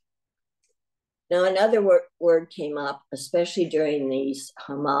 Now, another word came up, especially during these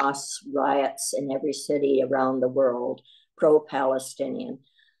Hamas riots in every city around the world, pro-Palestinian.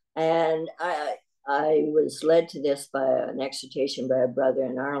 And I was led to this by an exhortation by a brother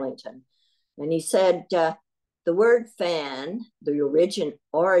in Arlington. And he said, the word fan, the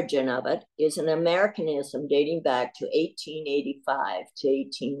origin of it, is an Americanism dating back to 1885 to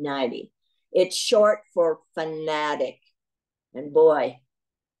 1890. It's short for fanatic. And boy,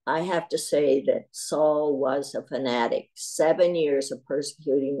 I have to say that Saul was a fanatic, 7 years of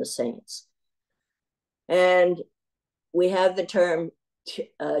persecuting the saints. And we have the term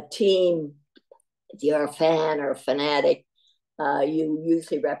team. If you're a fan or a fanatic, you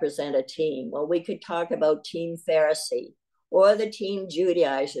usually represent a team. Well, we could talk about Team Pharisee or the Team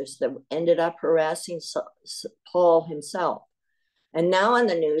Judaizers that ended up harassing Paul himself. And now in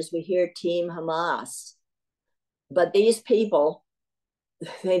the news, we hear Team Hamas. But these people,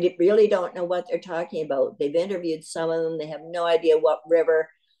 they really don't know what they're talking about. They've interviewed some of them. They have no idea what river,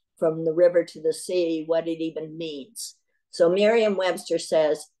 from the river to the sea, what it even means. So Merriam-Webster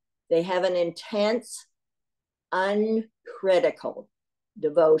says they have an intense, uncritical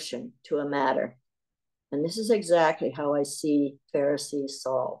devotion to a matter. And this is exactly how I see Pharisee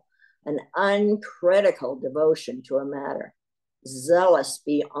Saul, an uncritical devotion to a matter, zealous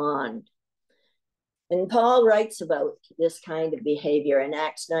beyond. And Paul writes about this kind of behavior in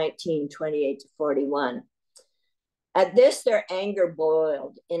Acts 19, 28 to 41. At this, their anger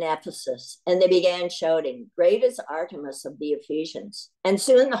boiled in Ephesus, and they began shouting, "Great is Artemis of the Ephesians." And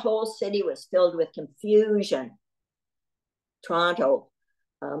soon the whole city was filled with confusion. Toronto,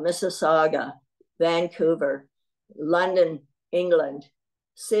 Mississauga, Vancouver, London, England,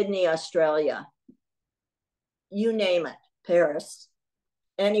 Sydney, Australia, you name it, Paris,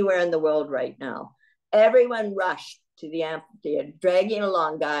 anywhere in the world right now. Everyone rushed to the amphitheater, dragging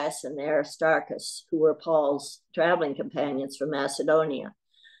along Gaius and Aristarchus, who were Paul's traveling companions from Macedonia.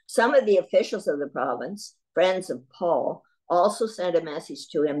 Some of the officials of the province, friends of Paul, also sent a message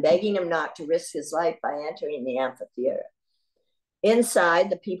to him, begging him not to risk his life by entering the amphitheater. Inside,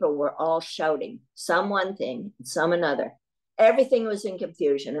 the people were all shouting, some one thing, some another. Everything was in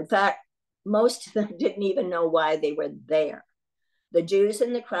confusion. In fact, most of them didn't even know why they were there. The Jews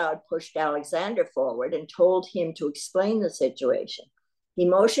in the crowd pushed Alexander forward and told him to explain the situation. He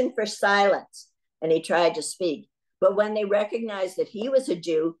motioned for silence and he tried to speak. But when they recognized that he was a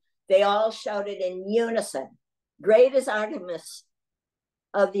Jew, they all shouted in unison, "Great is Artemis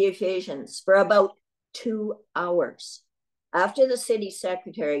of the Ephesians," for about 2 hours. After the city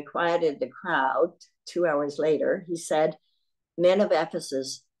secretary quieted the crowd, 2 hours later, he said, "Men of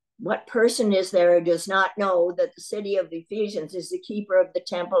Ephesus, what person is there who does not know that the city of the Ephesians is the keeper of the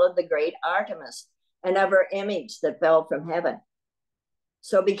temple of the great Artemis and of her image that fell from heaven?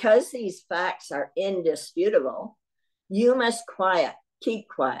 So because these facts are indisputable, you must keep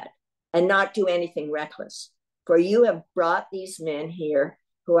quiet, and not do anything reckless. For you have brought these men here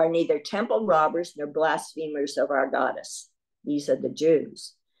who are neither temple robbers nor blasphemers of our goddess." These are the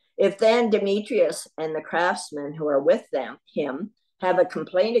Jews. "If then Demetrius and the craftsmen who are with him have a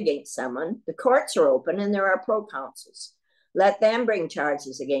complaint against someone, the courts are open and there are proconsuls. Let them bring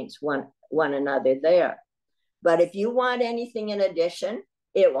charges against one another there. But if you want anything in addition,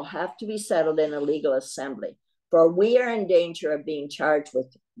 it will have to be settled in a legal assembly. For we are in danger of being charged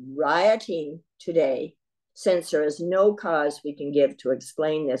with rioting today, since there is no cause we can give to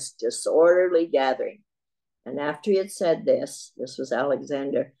explain this disorderly gathering." And after he had said this was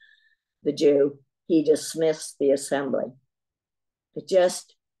Alexander, the Jew, he dismissed the assembly.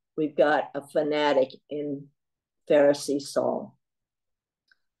 We've got a fanatic in Pharisee Saul.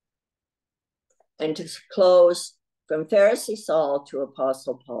 And to close, from Pharisee Saul to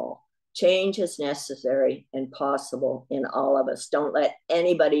Apostle Paul, change is necessary and possible in all of us. Don't let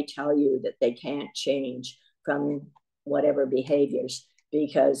anybody tell you that they can't change from whatever behaviors,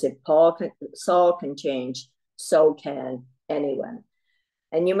 because if Saul can change, so can anyone.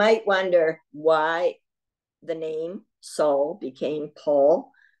 And you might wonder why the name Saul, became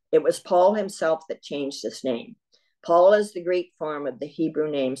Paul. It was Paul himself that changed his name. Paul is the Greek form of the Hebrew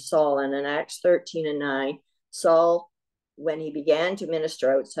name Saul, and in Acts 13:9, Saul, when he began to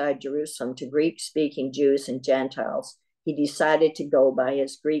minister outside Jerusalem to Greek-speaking Jews and Gentiles, he decided to go by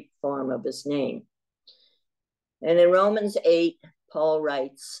his Greek form of his name. And in Romans 8, Paul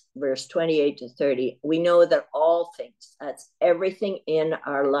writes, verse 28-30, we know that all things, that's everything in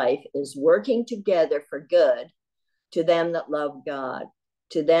our life, is working together for good to them that love God,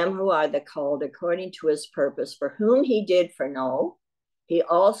 to them who are the called according to his purpose, for whom he did foreknow, he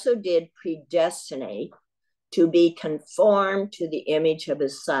also did predestinate to be conformed to the image of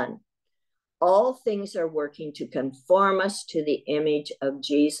his Son. All things are working to conform us to the image of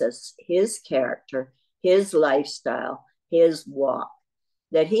Jesus, his character, his lifestyle, his walk,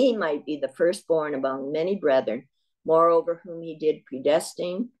 that he might be the firstborn among many brethren. Moreover, whom he did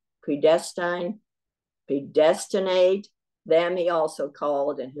predestinate, them he also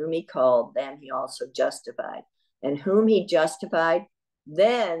called, and whom he called, them he also justified. And whom he justified,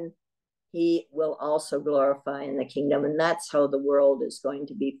 then he will also glorify in the kingdom. And that's how the world is going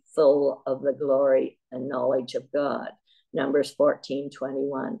to be full of the glory and knowledge of God. Numbers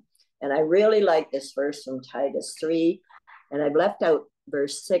 14:21. And I really like this verse from Titus 3. And I've left out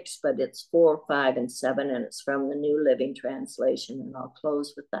verse 6, but it's 4, 5, and 7, and it's from the New Living Translation. And I'll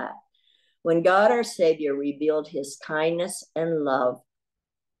close with that. When God our Savior revealed his kindness and love,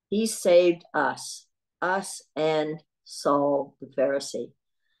 he saved us and Saul the Pharisee,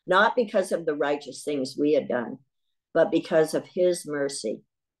 not because of the righteous things we had done, but because of his mercy.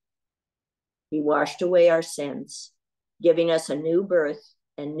 He washed away our sins, giving us a new birth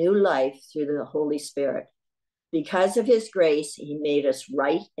and new life through the Holy Spirit. Because of his grace, he made us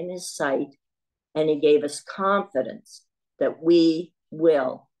right in his sight, and he gave us confidence that we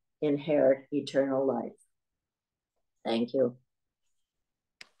will inherit eternal life. Thank you.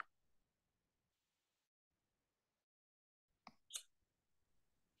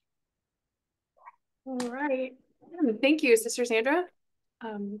 All right. Thank you, Sister Sandra.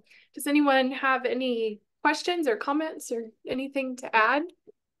 Does anyone have any questions or comments or anything to add?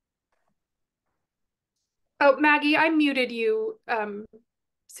 Oh, Maggie, I muted you.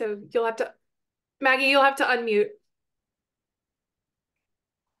 So you'll have to, Maggie, you'll have to unmute.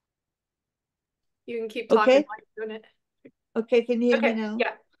 You can keep talking Okay. while you're doing it. Okay, can you hear me Okay, now?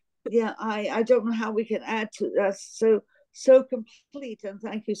 yeah. Yeah, I don't know how we can add to that. So complete, and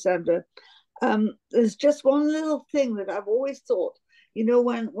thank you, Sandra. There's just one little thing that I've always thought. You know,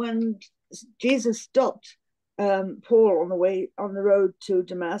 when Jesus stopped Paul on the road to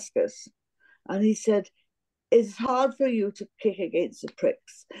Damascus, and he said, it's hard for you to kick against the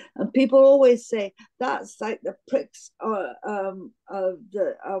pricks. And people always say that's like the pricks of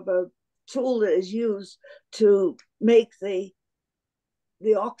a tool that is used to make the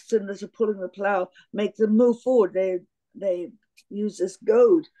oxen that are pulling the plow, make them move forward. They use this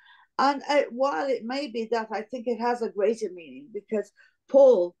goad. And while it may be that, I think it has a greater meaning, because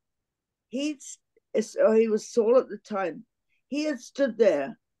Paul, he was Saul at the time. He had stood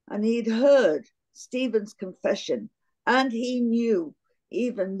there and he'd heard Stephen's confession, and he knew,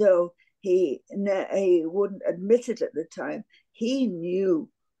 even though he wouldn't admit it at the time, he knew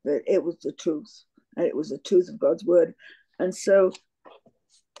that it was the truth, and it was the truth of God's word. And so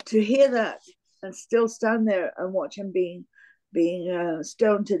to hear that and still stand there and watch him being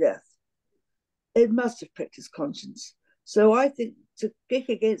stoned to death, it must have pricked his conscience. So I think to kick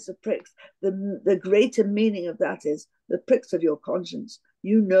against the pricks, the greater meaning of that is the pricks of your conscience.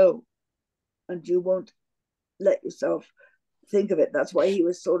 You know, and you won't let yourself think of it. That's why he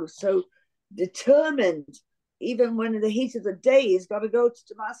was sort of so determined. Even when in the heat of the day he's got to go to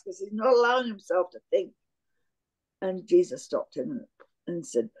Damascus, he's not allowing himself to think. And Jesus stopped him and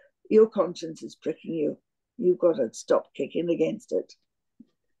said, your conscience is pricking you. You've got to stop kicking against it.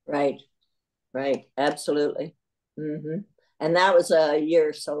 Right. Absolutely. Mm-hmm. And that was a year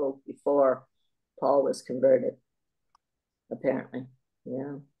or so before Paul was converted, apparently.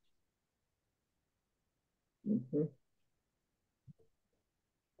 Yeah. Mm-hmm.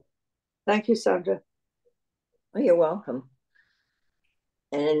 Thank you, Sandra. Well, you're welcome.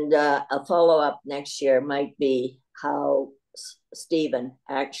 And a follow-up next year might be how Stephen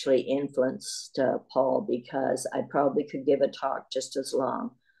actually influenced Paul, because I probably could give a talk just as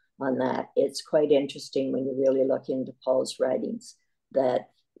long on that. It's quite interesting when you really look into Paul's writings that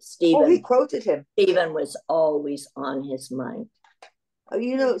Stephen, he quoted him. Stephen was always on his mind.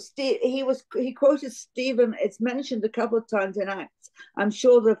 You know, he quoted Stephen. It's mentioned a couple of times in Acts. I'm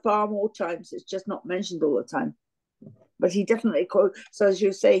sure there are far more times. It's just not mentioned all the time. But he definitely quoted. So as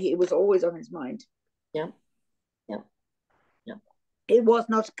you say, he was always on his mind. Yeah. Yeah. Yeah. It was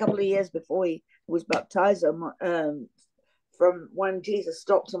not a couple of years before he was baptized, from when Jesus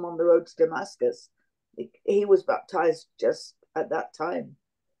stopped him on the road to Damascus. He was baptized just at that time.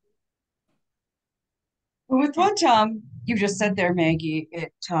 With what you just said there, Maggie,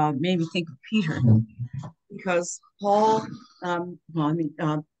 it made me think of Peter because Paul, well, I mean,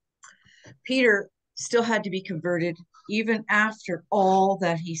 Peter still had to be converted even after all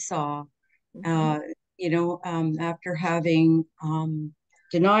that he saw. Uh, after having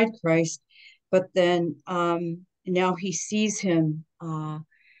denied Christ, but then now he sees him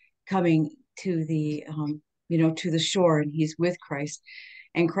coming to the shore, and he's with Christ,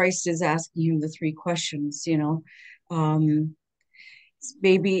 and Christ is asking him the three questions, um,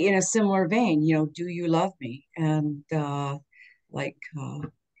 maybe in a similar vein, do you love me? And like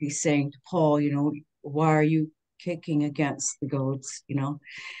he's saying to Paul, why are you kicking against the goads,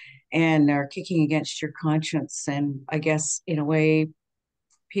 and are kicking against your conscience? And I guess in a way,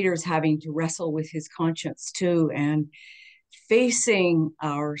 Peter's having to wrestle with his conscience too, and facing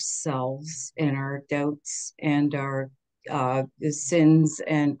ourselves and our doubts and our sins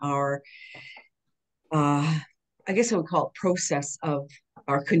and our I guess I would call it process of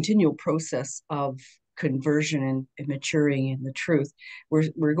our continual process of conversion and maturing in the truth.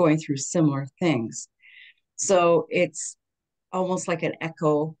 We're going through similar things. So it's almost like an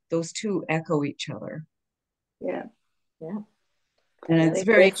echo. Those two echo each other. Yeah. Yeah. And it's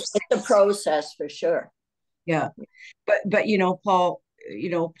very interesting. It's a process for sure. Yeah. But Paul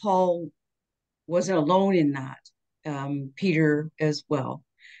wasn't alone in that. Peter as well.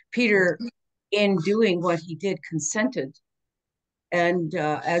 Peter, in doing what he did, consented, and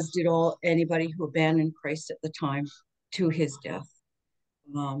as did anybody who abandoned Christ at the time, to his death.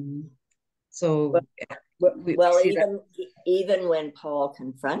 So we Well, see that. even when Paul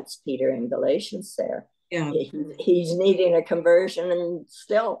confronts Peter in Galatians, there, Yeah, he's needing a conversion, and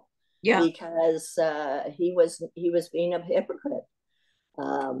still, yeah, because he was being a hypocrite, he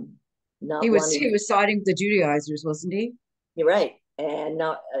not was wanting. he was siding with the Judaizers, wasn't he? You're right, and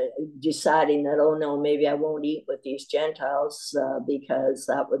not deciding that, oh no, maybe I won't eat with these Gentiles because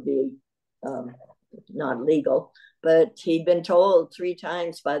that would be not legal. But he'd been told 3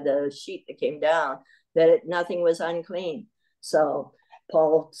 times by the sheet that came down that nothing was unclean. So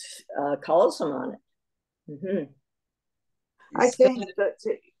Paul calls him on it. Mm-hmm. I think that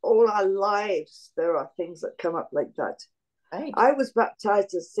all our lives, there are things that come up like that. Right. I was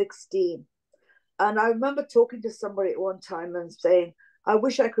baptized at 16. And I remember talking to somebody at one time and saying, I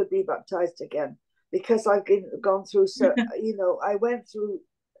wish I could be baptized again because I've gone through, so, I went through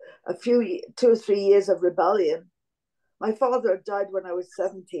 2 or 3 years of rebellion. My father had died when I was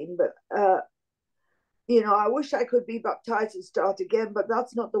 17, but, I wish I could be baptized and start again, but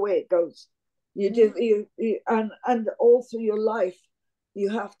that's not the way it goes. You do, and all through your life, you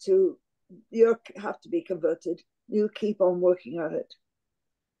have to be converted. You keep on working at it.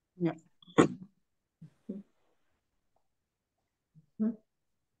 Yeah.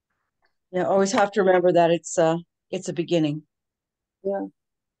 Yeah, always have to remember that it's a beginning. Yeah.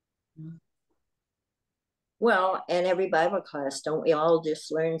 Well, and every Bible class, don't we all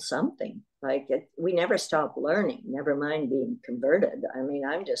just learn something? We never stop learning, never mind being converted. I mean,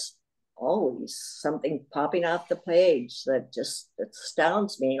 I'm just always something popping off the page that just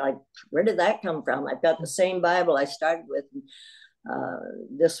astounds me. Like, where did that come from? I've got the same Bible I started with,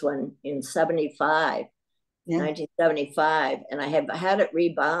 this one in 1975, and I have had it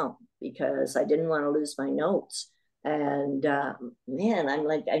rebound because I didn't want to lose my notes. And man, I'm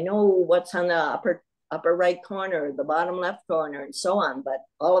like, I know what's on the upper right corner, the bottom left corner, and so on. But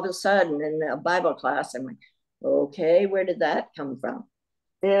all of a sudden, in a Bible class, I'm like, okay, where did that come from?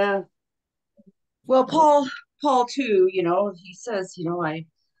 Yeah. Well, Paul too, he says,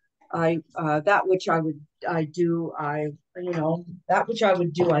 I that which I do, that which I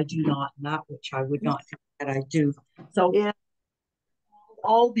would do, I do not, and that which I would not do, that I do. So Yeah.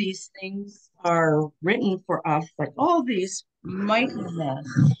 all these things are written for us, like all these mighty men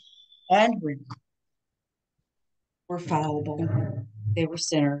and women were fallible. They were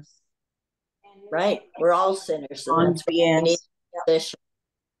sinners. Right. We're all sinners, and On that's the why we end. need this.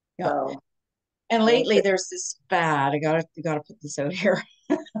 Yeah. So, And lately there's this fad, I gotta put this out here,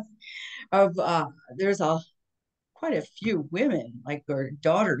 of there's quite a few women, like their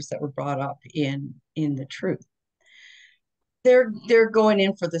daughters, that were brought up in the truth. They're going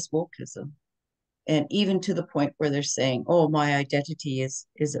in for this wokeism, and even to the point where they're saying, "Oh, my identity is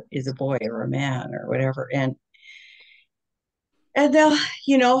a boy or a man or whatever," and they'll,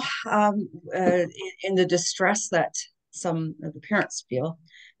 in the distress that some of the parents feel,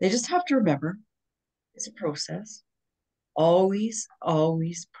 they just have to remember it's a process. Always,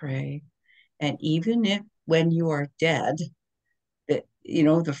 always pray. And even if when you are dead, that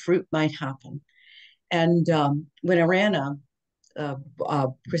the fruit might happen. And when I ran a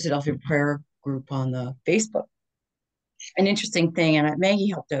Christadelphian prayer group on the Facebook, an interesting thing, and Maggie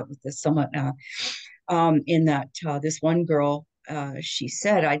helped out with this somewhat, in that this one girl, she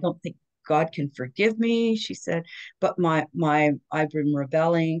said, "I don't think God can forgive me," she said, "but I've been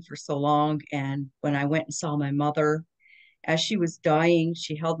rebelling for so long, and when I went and saw my mother as she was dying,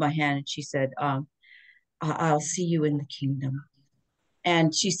 she held my hand and she said, I'll see you in the kingdom."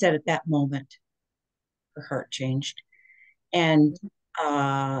 And she said at that moment, her heart changed. And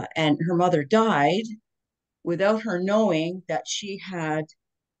her mother died without her knowing that she had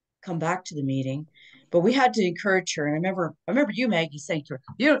come back to the meeting. But we had to encourage her. And I remember you, Maggie, saying to her,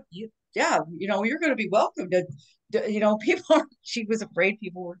 yeah, you're going to be welcome to, people she was afraid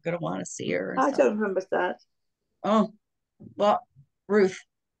people were going to want to see her and I stuff. don't remember that. Oh, well, Ruth,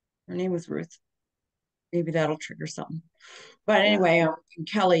 her name was Ruth. Maybe that'll trigger something. But anyway,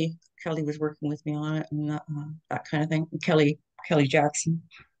 Kelly was working with me on it and that kind of thing. Kelly Jackson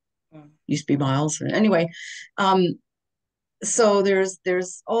used to be Miles. And anyway, so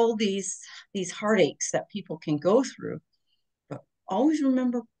there's all these heartaches that people can go through. But always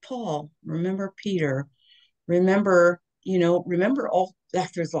remember Paul, remember Peter, remember all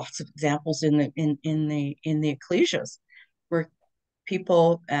that. There's lots of examples in the ecclesias where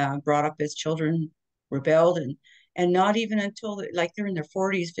people brought up as children rebelled and not even until they're in their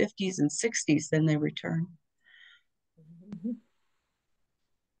 40s, 50s, and 60s, then they return.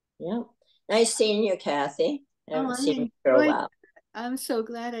 Yeah. Nice seeing you, Kathy. I haven't seen you for a while. I'm so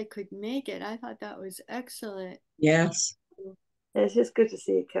glad I could make it. I thought that was excellent. Yes. It's just good to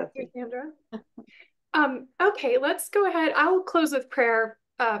see you, Kathy. Sandra. Okay, let's go ahead. I'll close with prayer,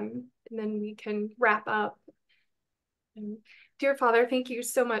 and then we can wrap up. Dear Father, thank you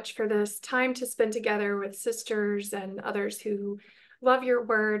so much for this time to spend together with sisters and others who love your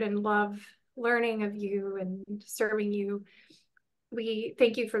word and love learning of you and serving you. We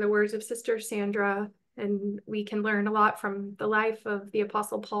thank you for the words of Sister Sandra, and we can learn a lot from the life of the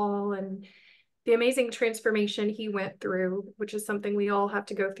Apostle Paul and the amazing transformation he went through, which is something we all have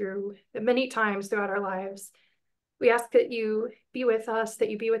to go through many times throughout our lives. We ask that you be with us,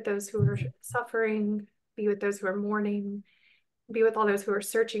 that you be with those who are suffering, be with those who are mourning, be with all those who are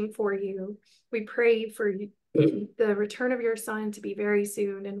searching for you. We pray for the return of your Son to be very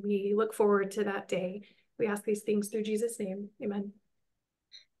soon, and we look forward to that day. We ask these things through Jesus' name. Amen.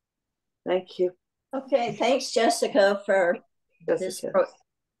 Thank you. Okay, thanks, Jessica, for this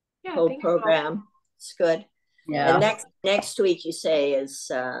whole program. It's good. Yeah. And next week, you say, is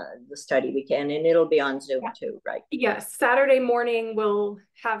the study weekend, and it'll be on Zoom too, right? Yes, Saturday morning we'll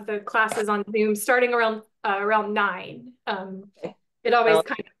have the classes on Zoom starting around 9. It always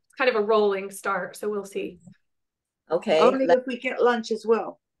kind of a rolling start, so we'll see. Okay. Only if we get lunch as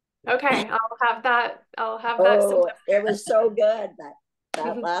well. Okay, I'll have that. Oh, it was so good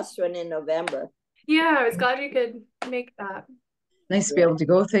that last one in November. Yeah, I was glad you could make that. Nice to be able to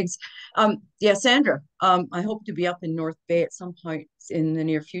go. Thanks. Yeah, Sandra, I hope to be up in North Bay at some point in the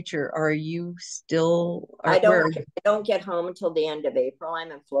near future. Are you still? I don't get home until the end of April.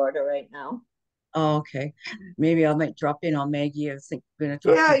 I'm in Florida right now. Oh, okay. Maybe I might drop in on Maggie. I think we're going to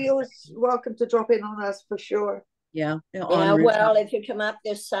talk. Yeah, you're welcome to drop in on us for sure. Yeah. Yeah. Well, if you come up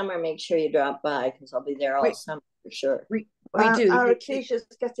this summer, make sure you drop by because I'll be there all summer for sure. We do. Our ecclesia's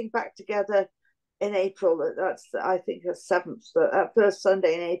getting back together in April. That's I think the 7th. That first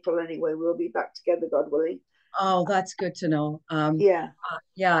Sunday in April. Anyway, we'll be back together, God willing. Oh, that's good to know. Yeah.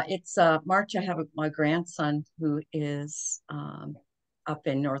 It's March. I have my grandson who is up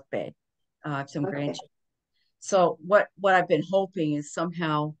in North Bay. I have some grandchildren. So what I've been hoping is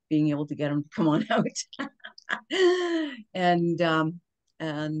somehow being able to get them to come on out and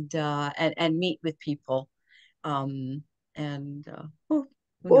meet with people. Well,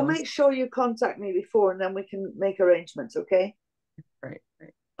 make sure you contact me before, and then we can make arrangements. Okay. Right.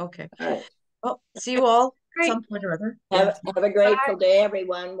 Okay. All right. Well, see you all Great. some point or other. Have a grateful day,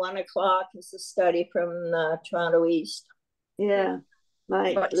 everyone. 1:00 is the study from Toronto East. Yeah.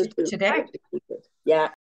 Night. Today. Yeah.